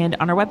notes and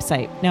on our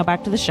website. Now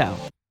back to the show.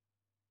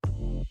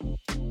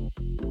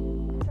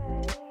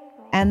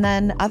 And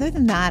then other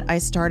than that, I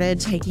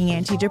started taking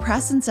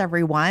antidepressants,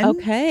 everyone.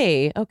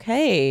 Okay.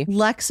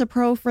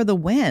 Lexapro for the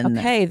win.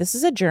 Okay, this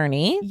is a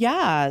journey.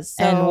 Yeah.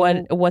 So,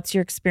 and what's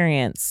your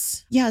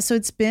experience? Yeah, so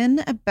it's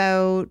been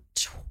about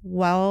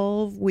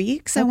 12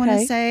 weeks, I want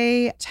to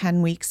say,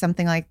 10 weeks,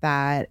 something like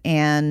that.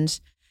 And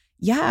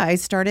yeah, I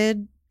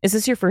started. Is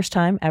this your first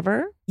time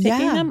ever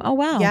taking them? Oh,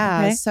 wow.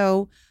 Yeah. Okay.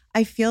 So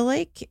I feel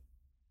like,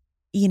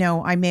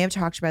 I may have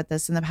talked about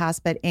this in the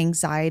past, but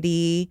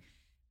anxiety,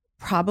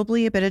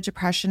 probably a bit of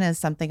depression is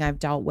something I've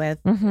dealt with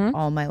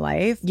all my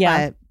life.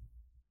 Yeah. But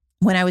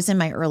when I was in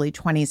my early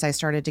 20s, I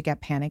started to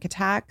get panic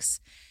attacks.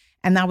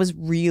 And that was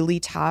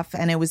really tough.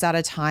 And it was at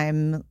a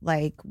time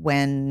like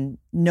when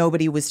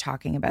nobody was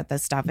talking about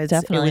this stuff. It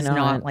was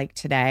not like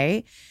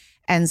today.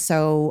 And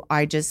so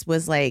I just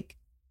was like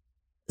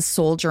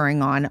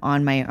soldiering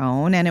on my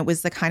own. And it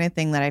was the kind of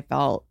thing that I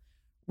felt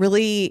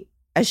really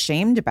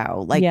ashamed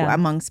about. Like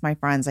amongst my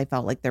friends, I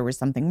felt like there was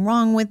something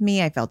wrong with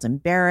me. I felt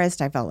embarrassed.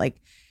 I felt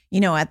like,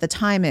 at the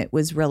time it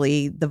was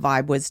really, the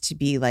vibe was to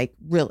be like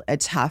a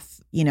tough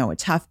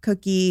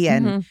cookie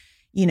and,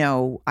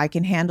 I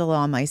can handle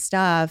all my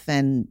stuff.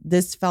 And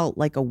this felt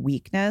like a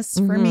weakness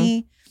for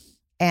me.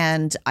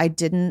 And I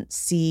didn't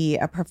see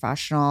a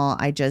professional.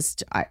 I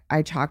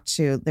talked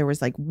to, there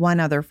was like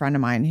one other friend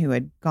of mine who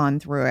had gone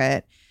through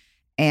it,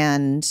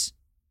 and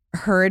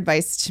her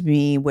advice to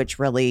me, which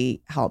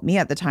really helped me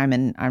at the time,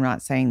 and I'm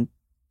not saying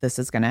this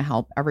is going to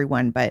help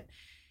everyone, but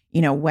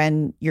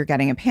when you're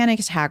getting a panic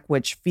attack,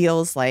 which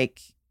feels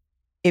like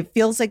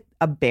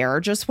a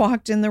bear just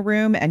walked in the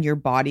room and your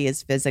body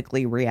is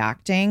physically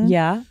reacting.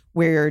 Yeah.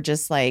 Where you're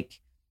just like,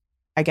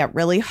 I get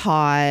really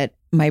hot.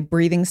 My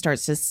breathing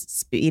starts to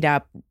speed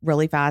up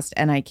really fast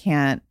and I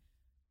can't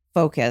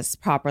focus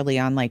properly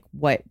on like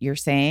what you're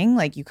saying.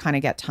 Like you kind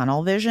of get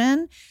tunnel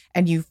vision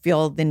and you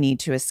feel the need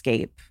to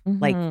escape.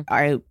 Like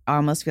I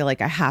almost feel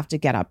like I have to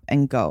get up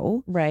and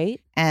go. Right.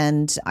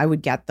 And I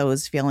would get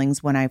those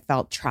feelings when I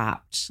felt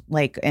trapped,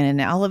 like in an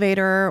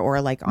elevator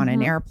or like on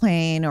an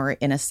airplane or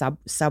in a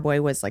subway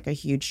was like a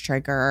huge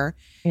trigger.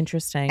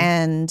 Interesting.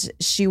 And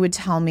she would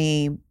tell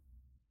me,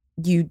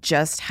 you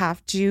just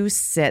have to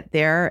sit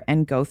there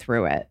and go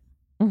through it.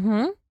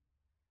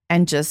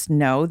 And just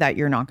know that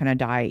you're not going to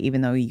die, even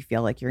though you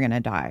feel like you're going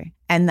to die.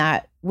 And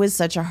that was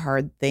such a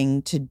hard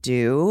thing to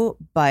do.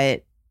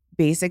 But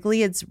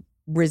basically, it's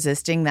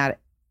resisting that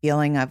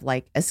feeling of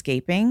like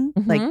escaping,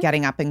 like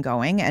getting up and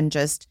going and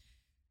just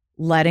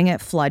letting it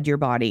flood your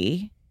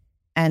body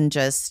and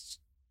just,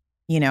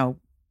 you know,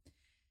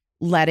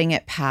 letting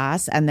it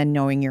pass and then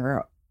knowing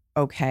you're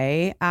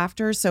okay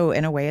after. So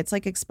in a way, it's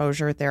like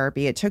exposure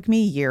therapy. It took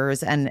me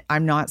years and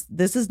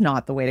this is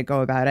not the way to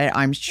go about it.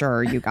 I'm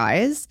sure you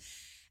guys.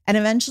 And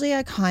eventually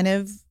I kind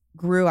of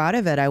grew out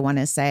of it, I want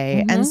to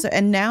say.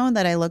 And now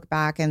that I look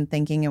back and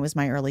thinking it was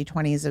my early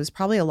 20s, it was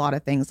probably a lot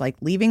of things like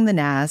leaving the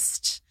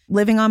nest,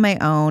 living on my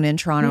own in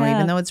Toronto,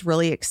 even though it's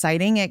really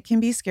exciting, it can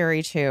be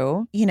scary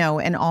too, you know,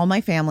 and all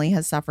my family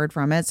has suffered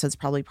from it. So it's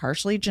probably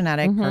partially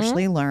genetic,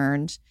 partially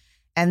learned,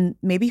 and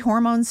maybe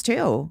hormones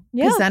too.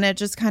 Because then it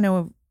just kind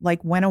of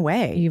like went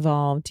away.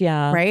 Evolved.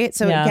 Yeah. Right.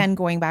 So again,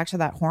 going back to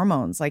that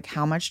hormones, like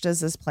how much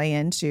does this play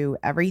into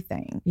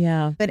everything?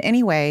 Yeah. But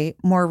anyway,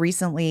 more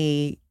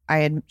recently, I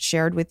had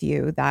shared with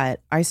you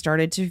that I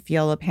started to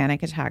feel a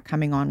panic attack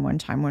coming on one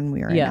time when we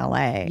were in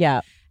LA.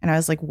 Yeah. And I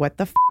was like, what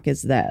the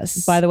is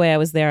this? By the way, I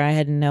was there. I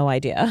had no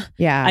idea.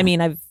 Yeah. I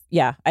mean, I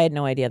had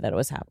no idea that it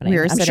was happening. We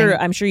were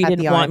I'm sure you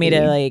didn't want me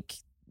to like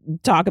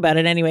talk about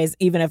it anyways,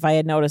 even if I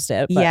had noticed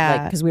it. But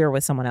like, because we were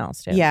with someone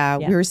else too. Yeah.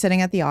 We were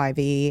sitting at the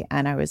Ivy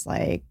and I was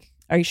like,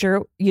 are you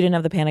sure you didn't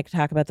have the panic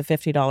attack about the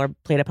 $50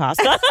 plate of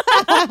pasta?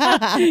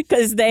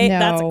 Because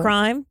that's a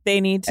crime.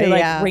 They need to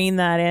like rein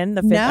that in.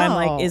 I'm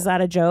like, is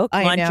that a joke?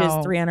 Lunch is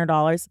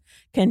 $300.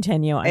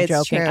 Continue. I'm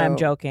joking. True. I'm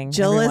joking.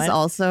 Jill everyone. is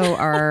also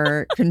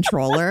our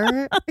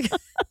controller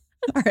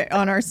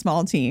on our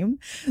small team.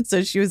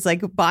 So she was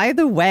like, by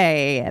the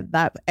way,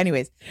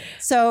 anyways.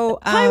 So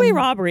highway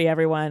robbery,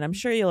 everyone. I'm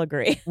sure you'll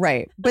agree.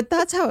 Right. But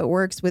that's how it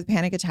works with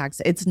panic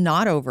attacks. It's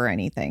not over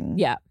anything.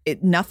 Yeah.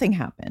 Nothing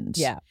happened.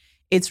 Yeah.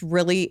 It's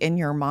really in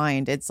your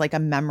mind. It's like a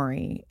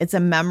memory. It's a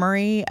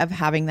memory of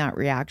having that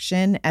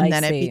reaction. And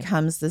then it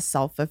becomes this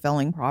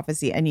self-fulfilling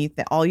prophecy. And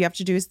all you have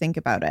to do is think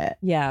about it.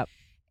 Yeah.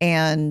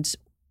 And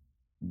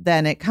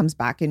then it comes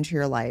back into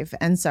your life.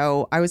 And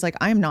so I was like,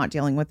 I'm not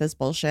dealing with this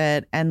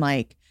bullshit. And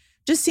like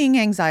just seeing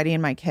anxiety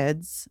in my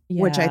kids,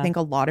 which I think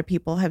a lot of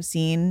people have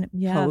seen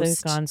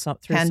post they've gone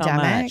through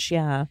pandemic. So much.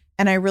 Yeah.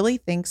 And I really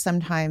think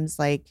sometimes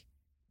like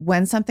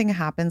when something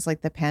happens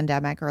like the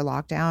pandemic or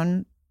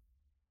lockdown,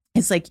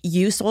 it's like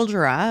you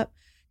soldier up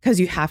because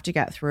you have to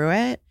get through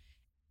it.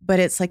 But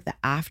it's like the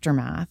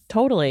aftermath.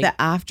 Totally. The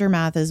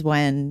aftermath is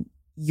when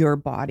your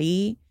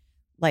body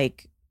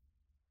like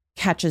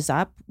catches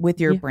up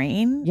with your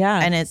brain. Yeah.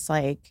 And it's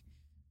like,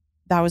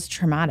 that was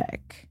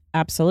traumatic.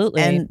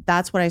 Absolutely. And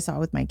that's what I saw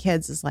with my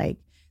kids is like,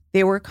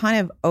 they were kind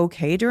of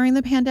okay during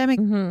the pandemic,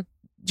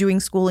 doing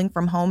schooling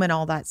from home and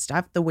all that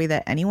stuff the way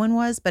that anyone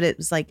was. But it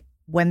was like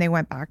when they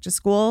went back to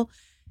school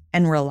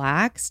and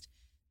relaxed,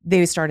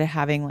 they started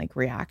having like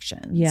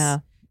reactions. Yeah.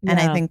 And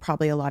I think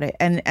probably a lot of,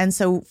 and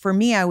so for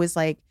me, I was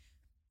like,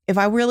 if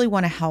I really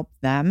want to help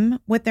them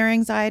with their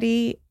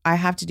anxiety, I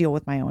have to deal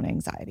with my own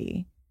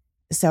anxiety.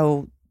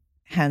 So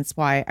hence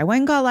why I went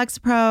and got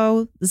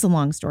Lexapro. This is a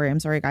long story. I'm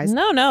sorry, guys.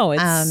 No,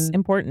 it's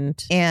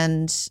important.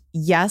 And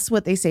yes,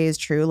 what they say is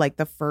true. Like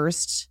the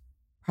first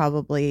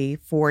probably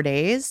 4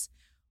 days,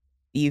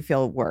 you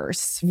feel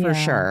worse for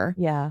sure.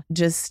 Yeah.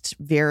 Just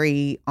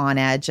very on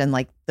edge. And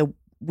like the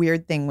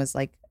weird thing was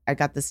like, I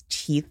got this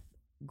teeth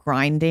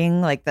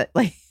grinding like that.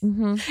 Like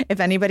if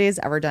anybody has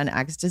ever done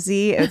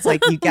ecstasy, it's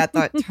like you get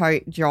that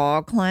tight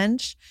jaw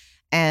clench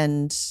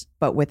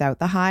but without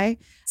the high.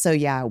 So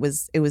yeah,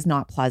 it was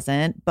not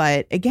pleasant.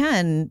 But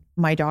again,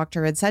 my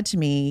doctor had said to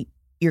me,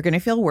 you're going to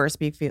feel worse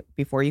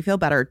before you feel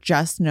better.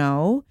 Just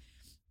know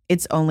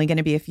it's only going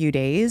to be a few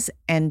days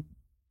and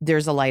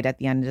there's a light at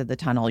the end of the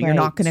tunnel. Right. You're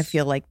not going to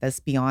feel like this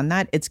beyond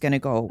that. It's going to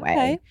go away.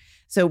 Okay.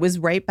 So it was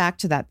right back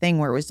to that thing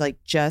where it was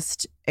like,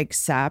 just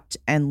accept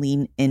and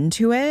lean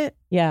into it.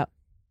 Yeah.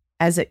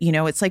 As it, you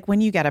know, it's like when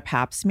you get a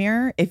pap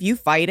smear, if you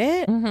fight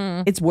it,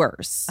 it's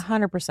worse.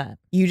 100%.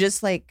 You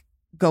just like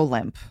go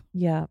limp.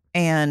 Yeah.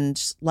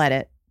 And let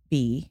it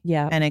be.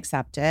 Yeah. And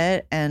accept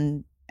it.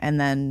 And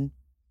then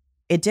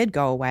it did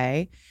go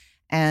away.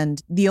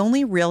 And the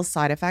only real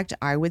side effect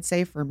I would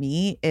say for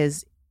me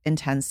is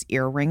intense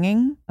ear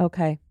ringing.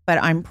 Okay. But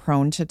I'm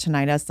prone to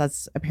tinnitus.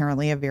 That's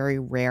apparently a very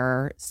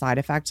rare side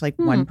effect. Like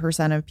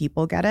 1% of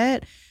people get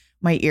it.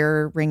 My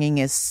ear ringing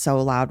is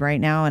so loud right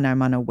now, and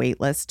I'm on a wait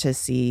list to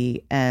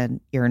see an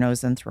ear,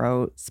 nose, and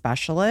throat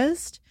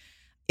specialist.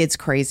 It's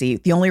crazy.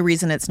 The only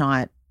reason it's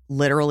not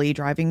literally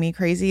driving me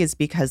crazy is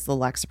because the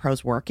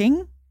Lexapro's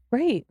working.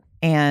 Right.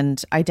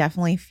 And I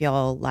definitely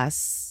feel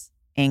less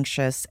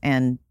anxious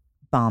and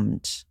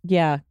bummed.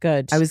 Yeah,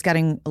 good. I was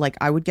getting like,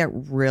 I would get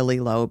really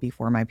low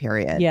before my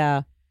period.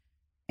 Yeah.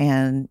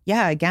 And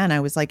yeah, again, I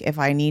was like, if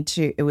I need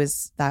to, it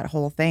was that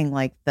whole thing,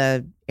 like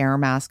the air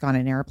mask on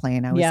an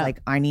airplane. I was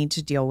like, I need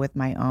to deal with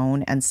my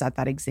own and set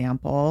that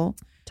example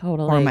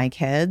for my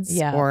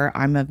kids, or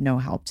I'm of no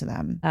help to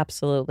them.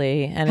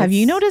 Absolutely. And have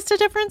you noticed a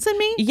difference in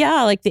me?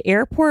 Yeah, like the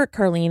airport,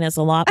 Carlene is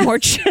a lot more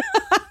chill.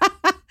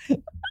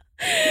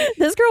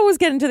 This girl was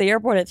getting to the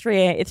airport at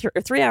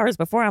 3 hours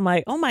before. I'm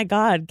like, oh my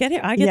God, get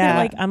here. I get there.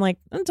 Like, I'm like,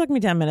 it took me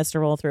 10 minutes to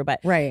roll through,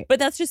 but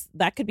that's just,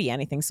 that could be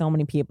anything. So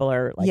many people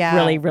are like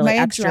really, really my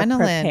extra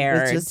adrenaline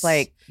prepared. Was just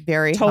like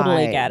very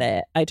totally high. Get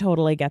it. I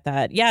totally get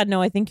that. Yeah,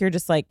 no, I think you're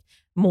just like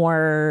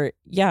more,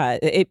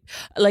 I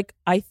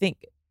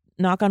think,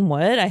 knock on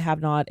wood, I have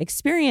not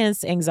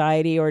experienced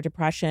anxiety or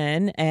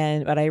depression,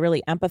 but I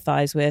really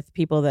empathize with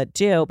people that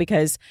do,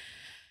 because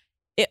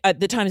at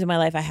the times in my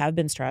life I have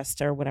been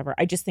stressed or whatever,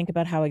 I just think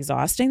about how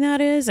exhausting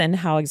that is and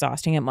how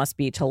exhausting it must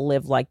be to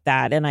live like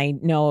that. And I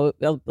know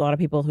a lot of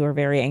people who are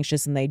very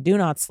anxious and they do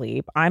not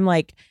sleep. I'm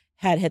like,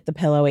 head hit the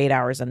pillow 8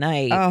 hours a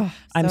night. Oh,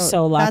 I'm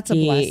so lucky. That's a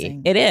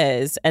blessing. It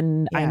is.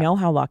 And I know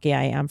how lucky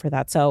I am for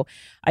that. So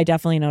I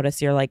definitely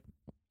notice you're like,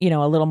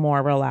 a little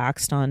more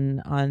relaxed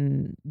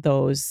on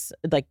those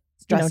like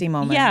stressy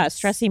moments. Yeah,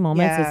 stressy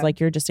moments is like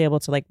you're just able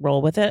to like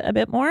roll with it a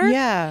bit more.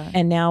 Yeah.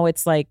 And now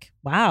it's like,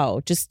 wow,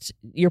 just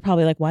you're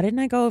probably like, why didn't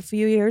I go a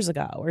few years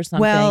ago or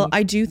something? Well,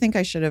 I do think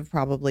I should have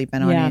probably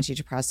been on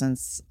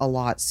antidepressants a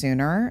lot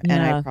sooner,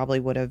 and I probably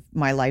would have,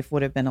 my life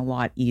would have been a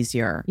lot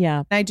easier.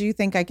 Yeah. And I do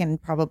think I can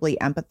probably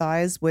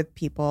empathize with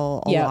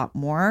people a lot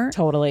more.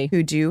 Totally.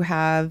 Who do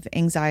have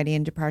anxiety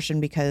and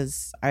depression,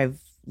 because I've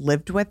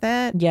lived with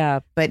it. Yeah.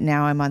 But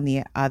now I'm on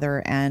the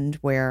other end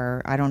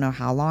where I don't know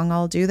how long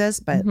I'll do this,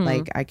 but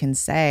like I can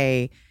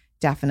say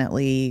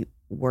definitely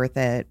worth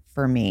it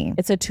for me.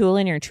 It's a tool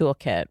in your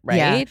toolkit,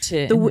 right?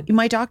 Yeah.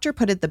 My doctor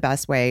put it the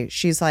best way.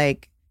 She's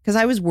like, because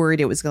I was worried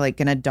it was like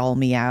going to dull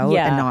me out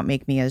and not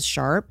make me as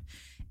sharp.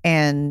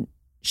 And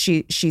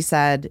she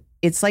said,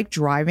 it's like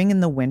driving in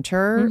the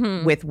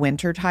winter with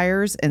winter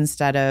tires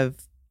instead of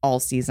all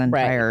season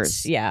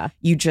tires. Yeah.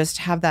 You just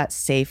have that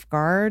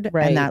safeguard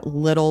and that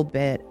little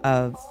bit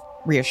of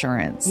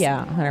reassurance.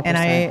 Yeah, 100%. And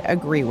I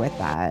agree with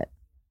that.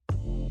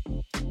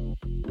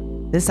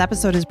 This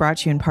episode is brought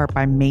to you in part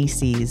by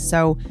Macy's.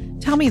 So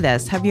tell me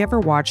this, have you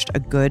ever watched a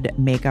good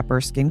makeup or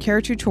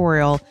skincare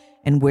tutorial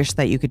and wish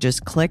that you could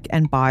just click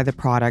and buy the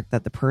product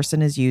that the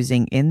person is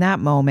using in that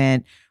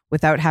moment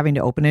without having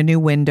to open a new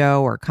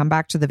window or come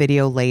back to the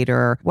video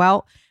later?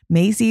 Well,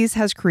 Macy's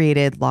has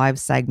created live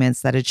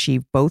segments that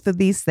achieve both of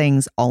these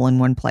things all in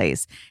one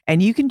place.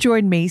 And you can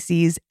join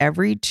Macy's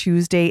every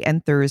Tuesday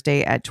and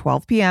Thursday at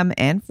 12 p.m.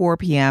 and 4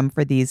 p.m.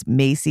 for these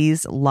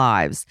Macy's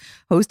Lives,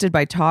 hosted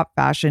by top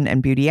fashion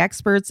and beauty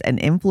experts and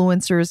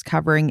influencers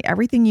covering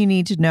everything you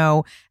need to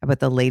know about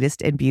the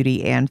latest in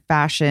beauty and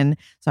fashion.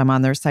 So I'm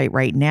on their site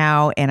right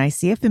now and I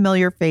see a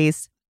familiar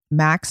face.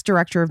 Mac's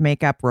director of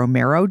makeup,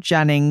 Romero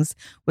Jennings,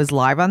 was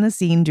live on the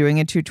scene doing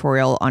a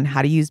tutorial on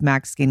how to use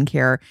Mac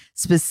skincare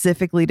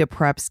specifically to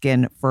prep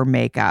skin for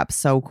makeup.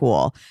 So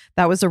cool.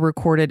 That was a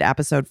recorded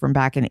episode from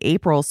back in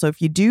April. So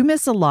if you do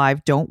miss a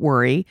live, don't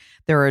worry.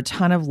 There are a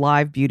ton of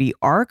live beauty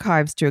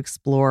archives to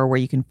explore where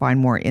you can find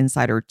more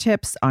insider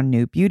tips on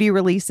new beauty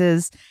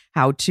releases,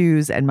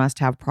 how-tos, and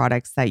must-have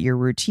products that your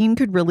routine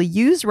could really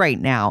use right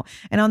now.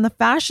 And on the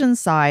fashion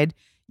side,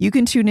 you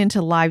can tune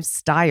into Live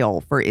Style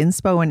for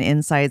inspo and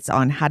insights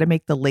on how to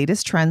make the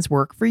latest trends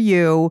work for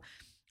you.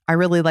 I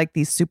really like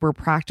these super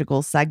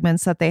practical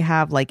segments that they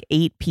have, like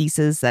 8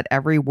 pieces that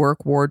every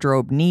work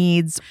wardrobe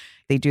needs.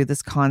 They do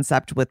this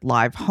concept with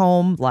live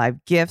home,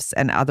 live gifts,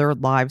 and other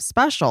live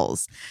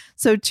specials.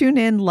 So tune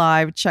in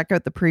live, check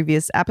out the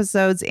previous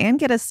episodes, and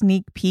get a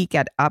sneak peek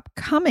at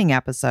upcoming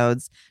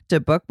episodes to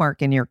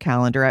bookmark in your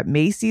calendar at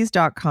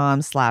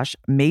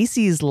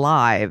Macys.com/Macy's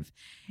Live.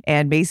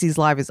 And Macy's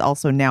Live is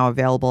also now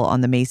available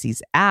on the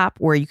Macy's app,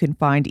 where you can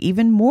find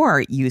even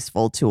more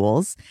useful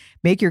tools.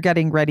 Make your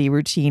getting ready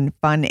routine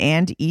fun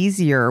and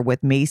easier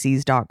with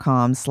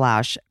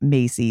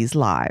Macys.com/Macy's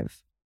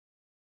Live.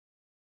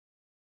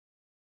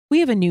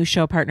 We have a new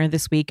show partner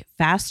this week,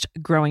 Fast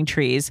Growing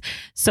Trees.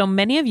 So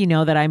many of you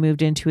know that I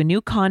moved into a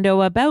new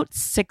condo about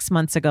 6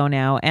 months ago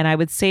now. And I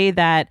would say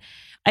that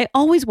I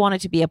always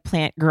wanted to be a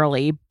plant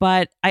girly,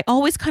 but I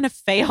always kind of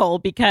fail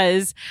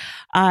because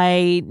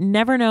I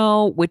never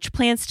know which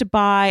plants to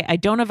buy. I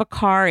don't have a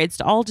car.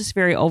 It's all just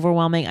very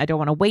overwhelming. I don't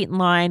want to wait in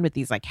line with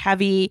these like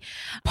heavy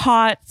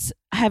pots,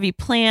 heavy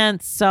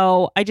plants.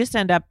 So I just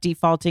end up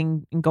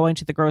defaulting and going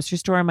to the grocery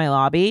store in my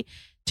lobby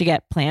to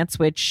get plants,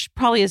 which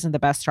probably isn't the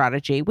best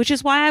strategy, which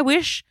is why I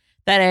wish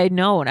that I had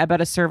known about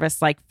a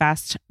service like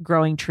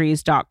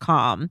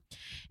fastgrowingtrees.com.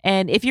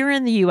 And if you're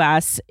in the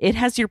US, it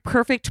has your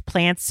perfect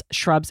plants,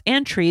 shrubs,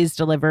 and trees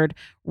delivered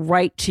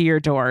right to your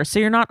door. So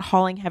you're not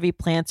hauling heavy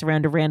plants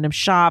around a random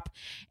shop,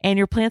 and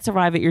your plants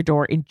arrive at your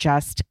door in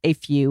just a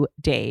few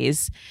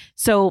days.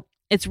 So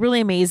it's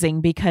really amazing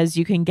because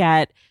you can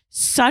get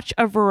such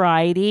a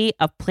variety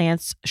of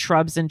plants,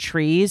 shrubs, and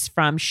trees,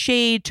 from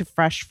shade to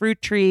fresh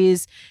fruit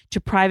trees to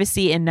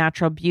privacy and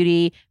natural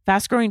beauty.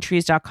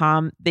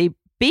 FastGrowingTrees.com, they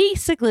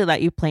basically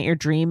let you plant your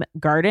dream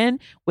garden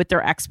with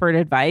their expert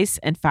advice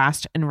and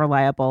fast and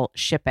reliable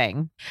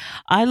shipping.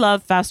 I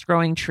love Fast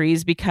Growing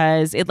Trees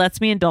because it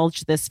lets me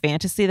indulge this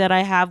fantasy that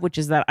I have, which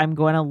is that I'm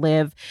going to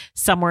live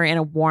somewhere in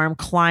a warm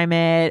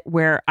climate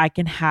where I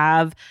can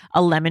have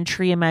a lemon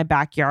tree in my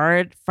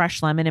backyard,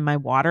 fresh lemon in my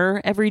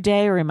water every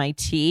day or in my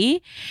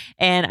tea.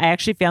 And I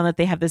actually found that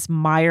they have this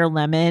Meyer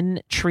lemon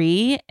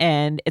tree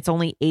and it's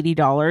only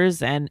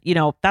 $80. And,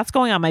 that's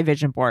going on my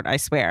vision board, I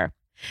swear.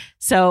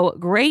 So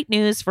great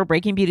news for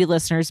Breaking Beauty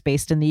listeners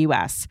based in the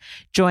US.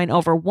 Join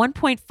over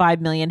 1.5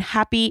 million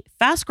happy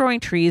Fast Growing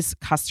Trees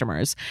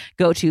customers.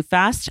 Go to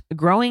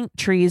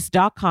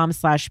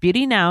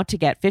fastgrowingtrees.com/beauty now to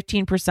get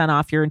 15%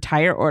 off your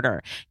entire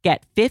order.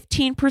 Get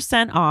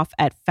 15% off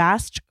at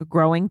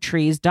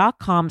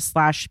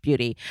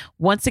fastgrowingtrees.com/beauty.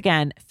 Once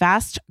again,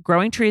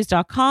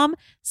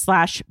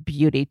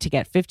 fastgrowingtrees.com/beauty to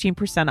get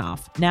 15%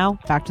 off. Now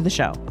back to the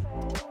show.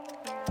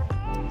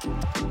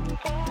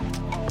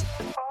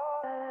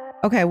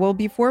 Okay, well,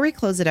 before we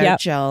close it out,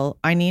 Jill,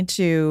 I need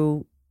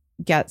to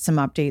get some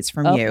updates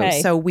from you.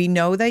 So we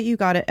know that you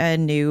got a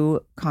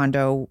new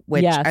condo,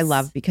 which I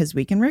love because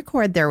we can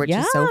record there, which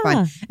is so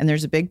fun. And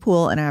there's a big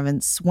pool and I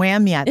haven't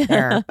swam yet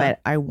there,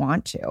 but I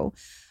want to.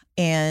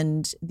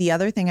 And the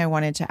other thing I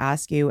wanted to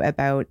ask you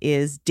about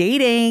is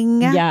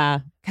dating. Yeah.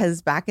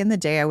 Because back in the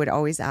day, I would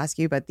always ask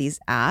you about these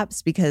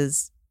apps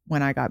because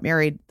when I got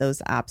married,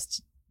 those apps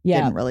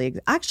didn't really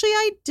exist. Actually,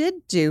 I did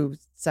do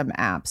some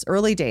apps,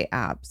 early date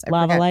apps.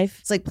 Lava Life.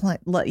 It's like,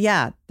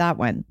 that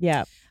one.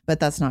 Yeah. But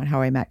that's not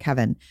how I met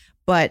Kevin.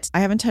 But I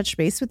haven't touched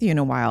base with you in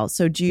a while.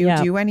 So do you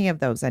do any of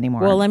those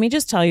anymore? Well, let me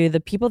just tell you, the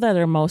people that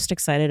are most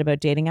excited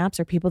about dating apps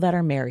are people that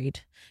are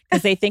married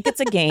because they think it's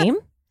a game.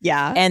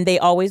 Yeah. And they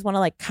always want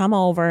to come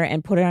over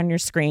and put it on your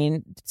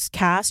screen,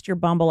 cast your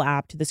Bumble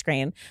app to the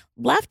screen,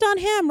 left on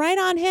him, right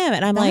on him.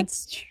 And I'm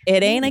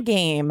it ain't a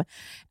game. Okay.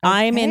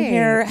 I'm in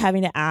here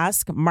having to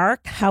ask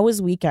Mark how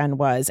his weekend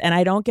was. And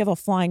I don't give a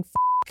flying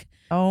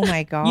Oh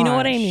my God. You know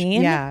what I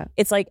mean? Yeah.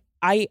 It's like,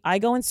 I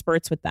go in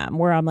spurts with them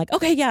where I'm like,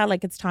 okay, yeah,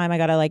 it's time. I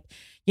got to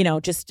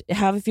just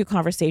have a few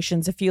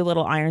conversations, a few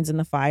little irons in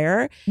the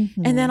fire.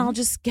 Mm-hmm. And then I'll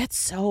just get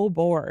so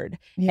bored.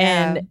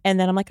 Yeah. And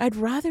then I'm like, I'd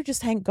rather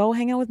just go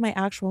hang out with my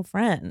actual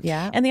friend.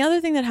 Yeah. And the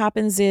other thing that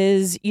happens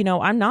is,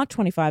 I'm not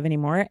 25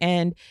 anymore.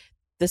 And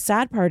the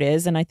sad part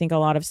is, and I think a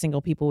lot of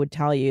single people would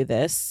tell you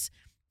this,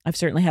 I've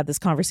certainly had this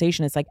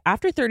conversation. It's like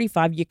after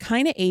 35, you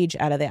kind of age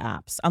out of the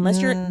apps unless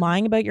you're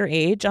lying about your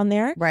age on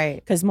there. Right.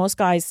 Because most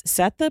guys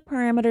set the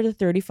parameter to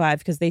 35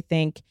 because they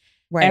think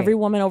every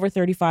woman over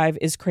 35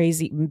 is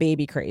crazy,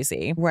 baby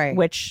crazy. Right.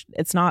 Which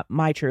it's not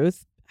my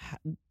truth.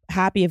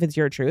 Happy if it's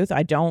your truth.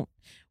 I don't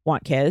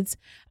want kids.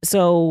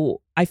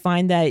 So I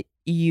find that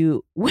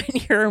when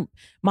you're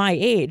my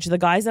age, the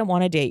guys that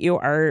want to date you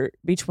are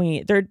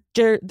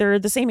they're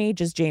the same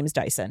age as James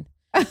Dyson.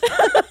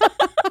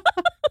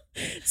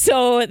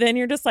 So then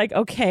you're just like,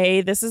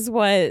 okay, this is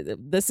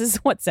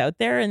what's out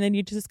there. And then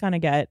you just kind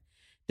of get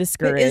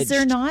discouraged. But is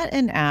there not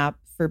an app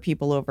for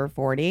people over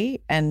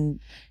 40?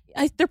 And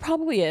there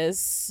probably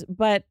is,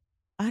 but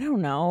I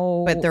don't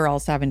know. But they're all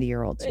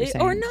 70-year-olds, you're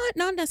saying. Or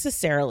not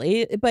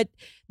necessarily, but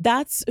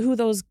that's who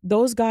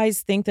those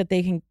guys think that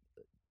they can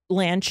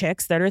land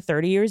chicks that are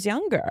 30 years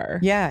younger.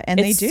 Yeah, and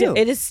they do.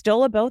 It is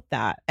still about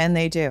that. And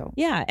they do.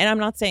 Yeah, and I'm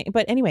not saying,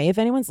 but anyway, if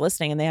anyone's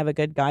listening and they have a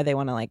good guy they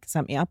want to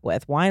set me up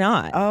with, why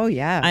not? Oh,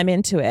 yeah. I'm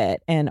into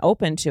it and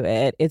open to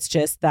it. It's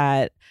just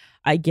that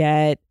I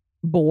get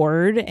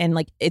bored and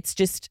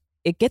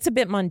it gets a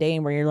bit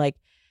mundane where you're like,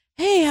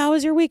 hey, how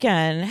was your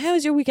weekend? How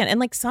was your weekend?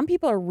 And some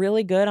people are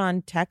really good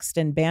on text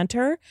and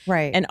banter.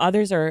 Right. And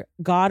others are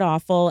god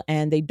awful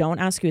and they don't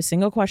ask you a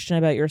single question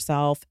about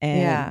yourself.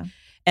 And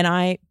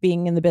I,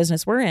 being in the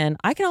business we're in,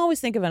 I can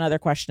always think of another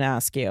question to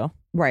ask you.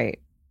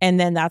 Right. And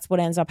then that's what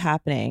ends up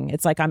happening.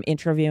 It's like I'm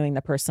interviewing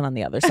the person on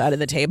the other side of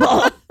the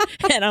table.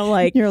 And I'm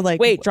like, you're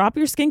like, wait, drop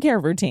your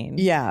skincare routine.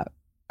 Yeah.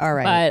 All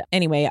right. But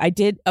anyway, I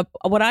did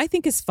what I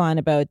think is fun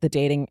about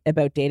dating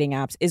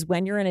apps is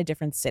when you're in a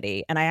different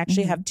city. And I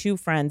actually have two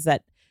friends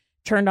that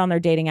turned on their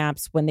dating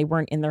apps when they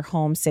weren't in their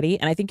home city.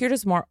 And I think you're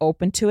just more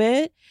open to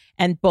it.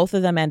 And both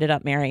of them ended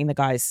up marrying the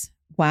guys.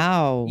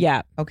 Wow.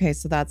 Yeah. Okay.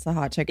 So that's the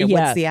hot ticket. Yeah.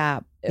 What's the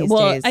app these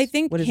days? I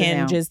think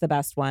Hinge is the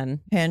best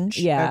one. Hinge?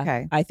 Yeah.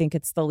 Okay. I think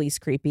it's the least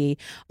creepy.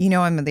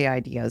 I'm the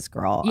ideas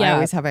girl. Yeah. I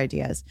always have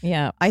ideas.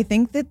 Yeah. I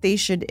think that they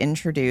should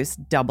introduce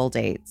double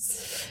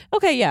dates.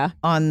 Okay. Yeah.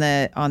 On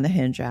the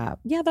Hinge app.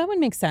 Yeah. That would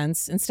make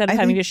sense. Instead of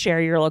having to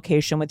share your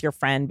location with your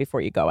friend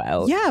before you go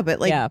out. Yeah.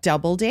 But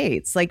double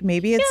dates.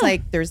 Maybe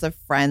it's there's a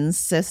friends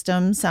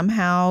system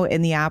somehow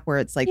in the app where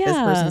it's this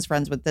person's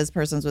friends with this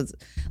person's with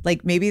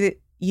maybe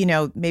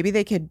maybe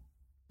they could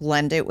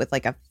blend it with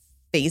a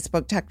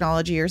Facebook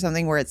technology or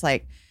something where it's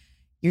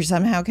you're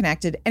somehow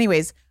connected.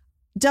 Anyways,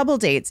 double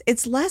dates.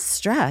 It's less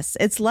stress.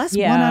 It's less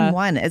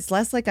one-on-one. It's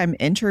less like I'm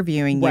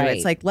interviewing you. Right.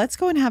 It's like, let's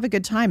go and have a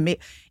good time.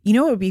 You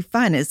know what would be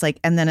fun is like,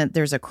 and then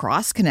there's a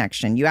cross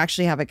connection. You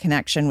actually have a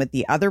connection with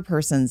the other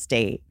person's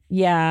date.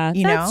 Yeah,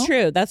 that's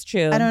true. That's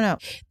true. I don't know.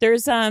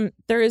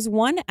 There is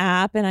one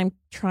app, and I'm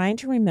trying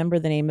to remember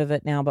the name of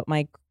it now, but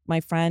my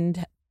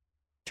friend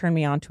turned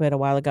me onto it a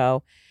while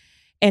ago.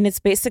 And it's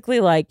basically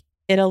like,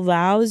 it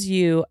allows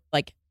you,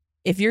 like,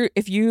 if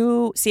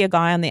you see a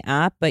guy on the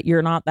app, but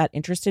you're not that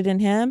interested in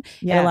him,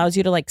 it allows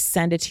you to like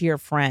send it to your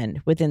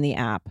friend within the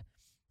app.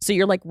 So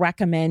you're like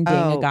recommending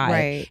a guy.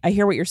 Right. I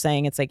hear what you're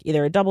saying. It's like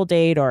either a double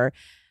date or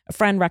a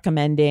friend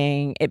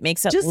recommending. It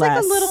makes it just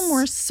less, like a little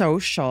more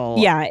social.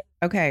 Yeah.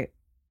 Okay.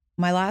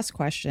 My last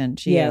question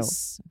to you.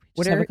 Yes.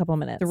 What have are a couple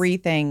minutes? 3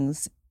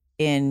 things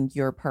in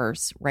your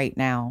purse right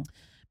now?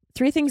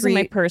 3 things in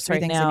my purse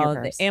right now.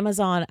 Purse. The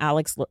Amazon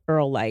Alex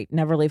Earl light.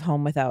 Never leave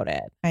home without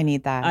it. I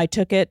need that. I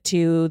took it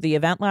to the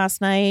event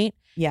last night.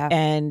 Yeah.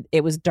 And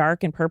it was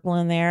dark and purple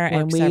in there.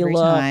 Works and we every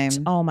looked, time.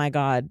 Oh my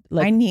God.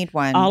 Like, I need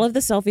one. All of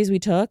the selfies we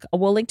took,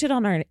 we'll link it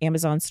on our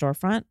Amazon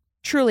storefront.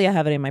 Truly, I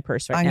have it in my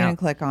purse right now. I'm going to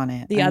click on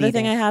it. The other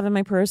thing I have in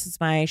my purse is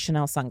my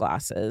Chanel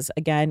sunglasses.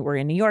 Again, we're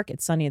in New York.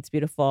 It's sunny. It's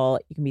beautiful.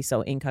 You can be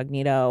so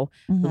incognito.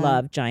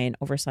 Love giant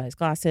oversized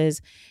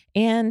glasses.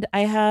 And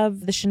I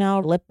have the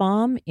Chanel lip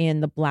balm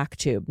in the black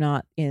tube,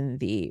 not in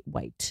the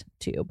white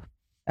tube.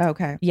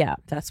 Okay. Yeah,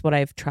 that's what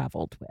I've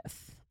traveled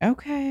with.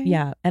 Okay.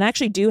 Yeah. And I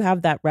actually do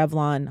have that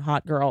Revlon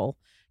hot girl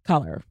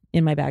color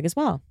in my bag as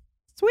well.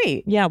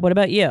 Sweet. Yeah. What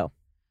about you?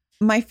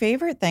 My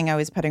favorite thing I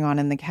was putting on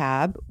in the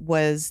cab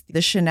was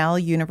the Chanel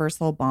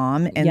Universal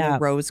Balm in the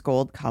rose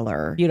gold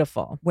color.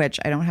 Beautiful. Which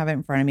I don't have it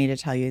in front of me to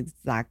tell you the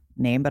exact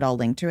name, but I'll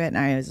link to it. And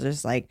I was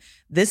just like,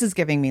 this is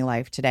giving me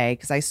life today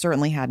because I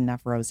certainly had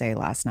enough rosé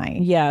last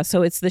night. Yeah.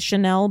 So it's the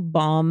Chanel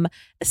Balm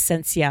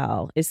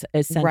Essential.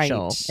 Essential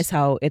right. is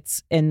how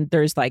it's, and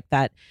there's like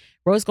that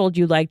rose gold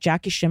you like.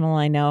 Jackie Schimmel,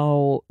 I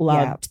know,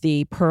 loved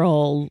the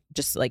pearl,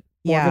 just like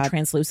more of a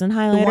translucent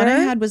highlighter. The one I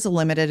had was a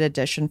limited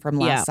edition from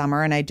last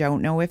summer, and I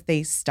don't know if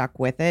they stuck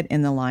with it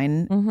in the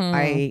line.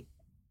 I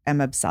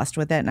am obsessed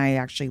with it, and I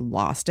actually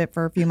lost it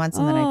for a few months,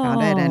 and then I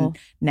found it, and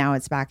now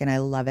it's back, and I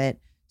love it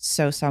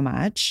so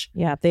much.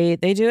 Yeah, they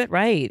do it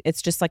right.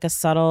 It's just like a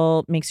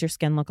subtle, makes your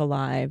skin look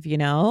alive, you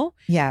know?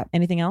 Yeah.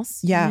 Anything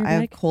else? Yeah, I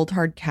have cold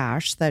hard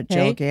cash that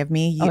Jill gave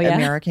me.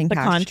 American the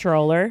cash. The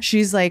controller.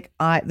 She's like,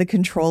 the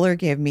controller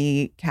gave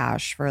me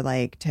cash for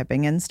like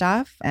tipping and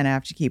stuff, and I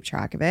have to keep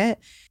track of it.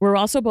 We're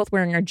also both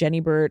wearing our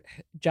Jenny Bird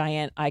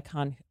giant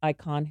icon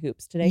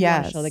hoops today. Yes. You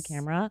want to show the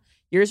camera?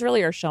 Yours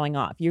really are showing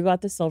off. You got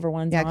the silver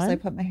ones on. Yeah, because I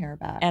put my hair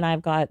back. And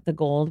I've got the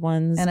gold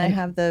ones. And I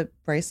have the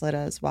bracelet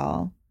as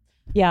well.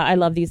 Yeah, I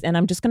love these. And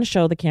I'm just going to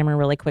show the camera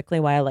really quickly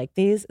why I like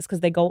these. It's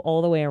because they go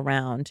all the way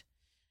around.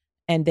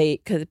 And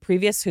because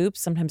previous hoops,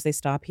 sometimes they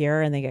stop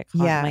here and they get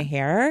caught in my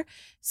hair.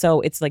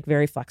 So it's like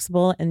very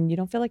flexible and you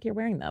don't feel like you're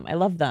wearing them. I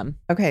love them.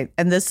 Okay.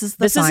 And this is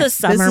a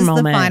summer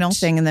moment. The final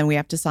thing. And then we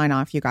have to sign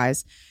off, you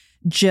guys.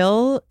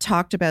 Jill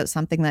talked about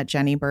something that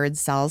Jenny Bird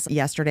sells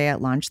yesterday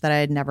at lunch that I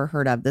had never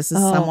heard of. This is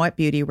somewhat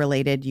beauty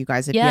related, you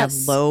guys. If you have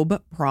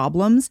lobe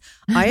problems,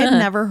 I had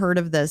never heard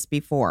of this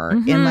before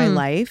in my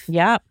life.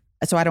 Yeah.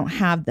 So I don't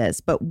have this,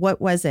 but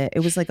what was it? It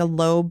was like a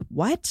lobe,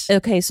 what?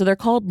 Okay, so they're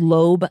called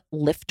lobe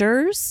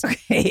lifters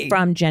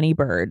from Jenny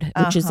Bird,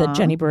 which is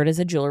Jenny Bird is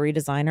a jewelry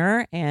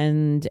designer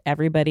and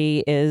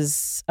everybody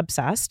is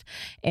obsessed.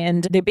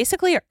 And they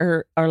basically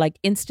are like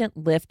instant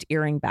lift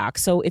earring back.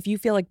 So if you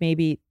feel like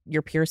maybe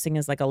your piercing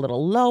is like a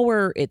little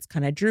lower, it's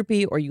kind of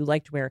droopy, or you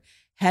like to wear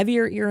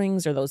heavier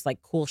earrings or those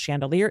like cool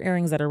chandelier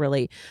earrings that are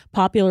really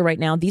popular right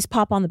now. These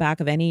pop on the back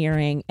of any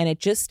earring and it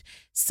just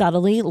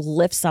subtly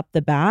lifts up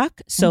the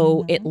back.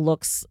 So it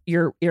looks,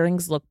 your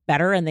earrings look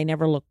better and they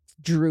never look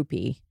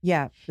droopy.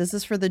 Yeah. This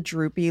is for the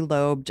droopy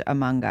lobed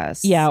among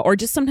us. Yeah. Or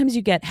just sometimes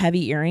you get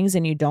heavy earrings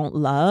and you don't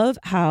love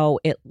how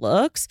it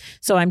looks.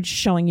 So I'm just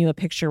showing you a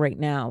picture right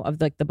now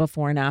of like the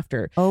before and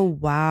after. Oh,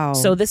 wow.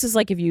 So this is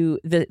like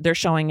they're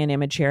showing an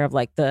image here of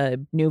like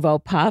the Nouveau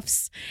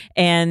puffs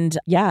and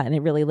and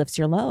it really lifts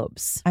your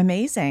lobes.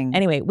 Amazing.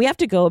 Anyway, we have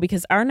to go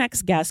because our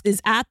next guest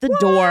is at the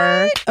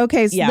door.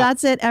 Okay. So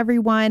that's it,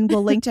 everyone.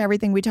 We'll link to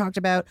everything we talked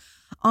about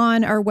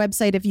on our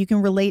website. If you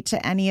can relate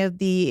to any of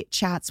the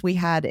chats we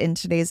had in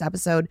today's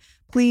episode,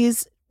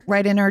 please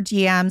write in our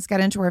DMs, get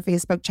into our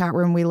Facebook chat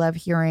room. We love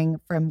hearing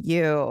from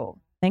you.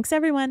 Thanks,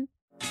 everyone.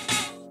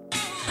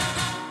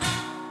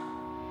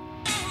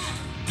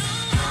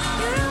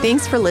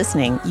 Thanks for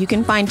listening. You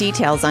can find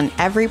details on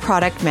every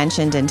product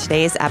mentioned in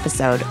today's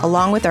episode,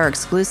 along with our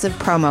exclusive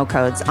promo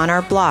codes on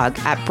our blog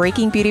at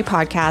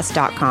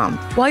breakingbeautypodcast.com.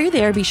 While you're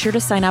there, be sure to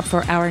sign up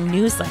for our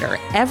newsletter.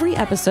 Every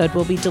episode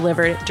will be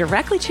delivered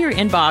directly to your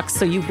inbox,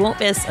 so you won't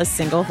miss a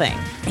single thing.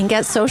 And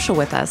get social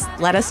with us.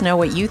 Let us know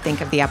what you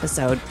think of the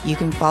episode. You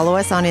can follow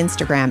us on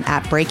Instagram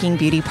at Breaking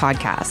Beauty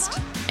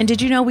Podcast. And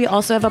did you know we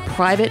also have a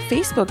private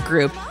Facebook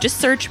group? Just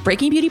search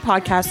Breaking Beauty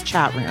Podcast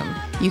Chat Room.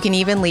 You can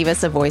even leave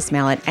us a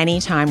voicemail at any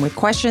time with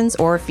questions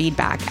or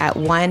feedback at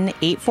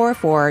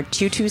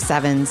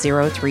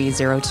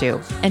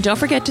 1-844-227-0302. And don't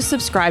forget to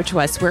subscribe to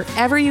us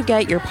wherever you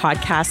get your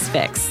podcasts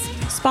fix.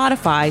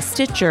 Spotify,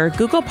 Stitcher,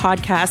 Google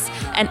Podcasts,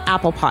 and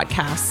Apple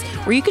Podcasts,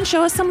 where you can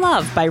show us some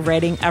love by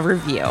writing a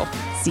review.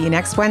 See you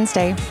next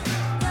Wednesday.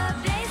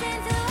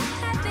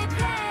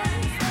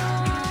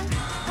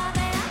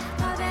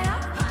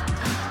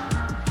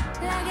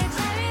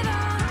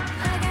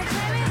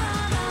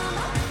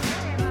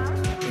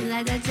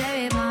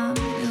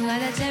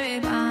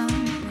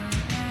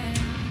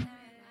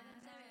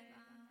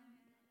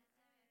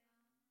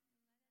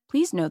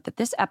 Please note that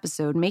this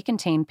episode may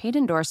contain paid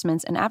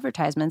endorsements and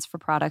advertisements for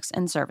products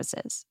and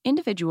services.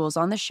 Individuals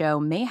on the show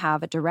may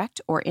have a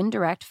direct or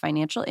indirect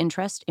financial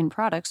interest in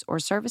products or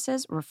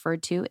services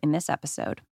referred to in this episode.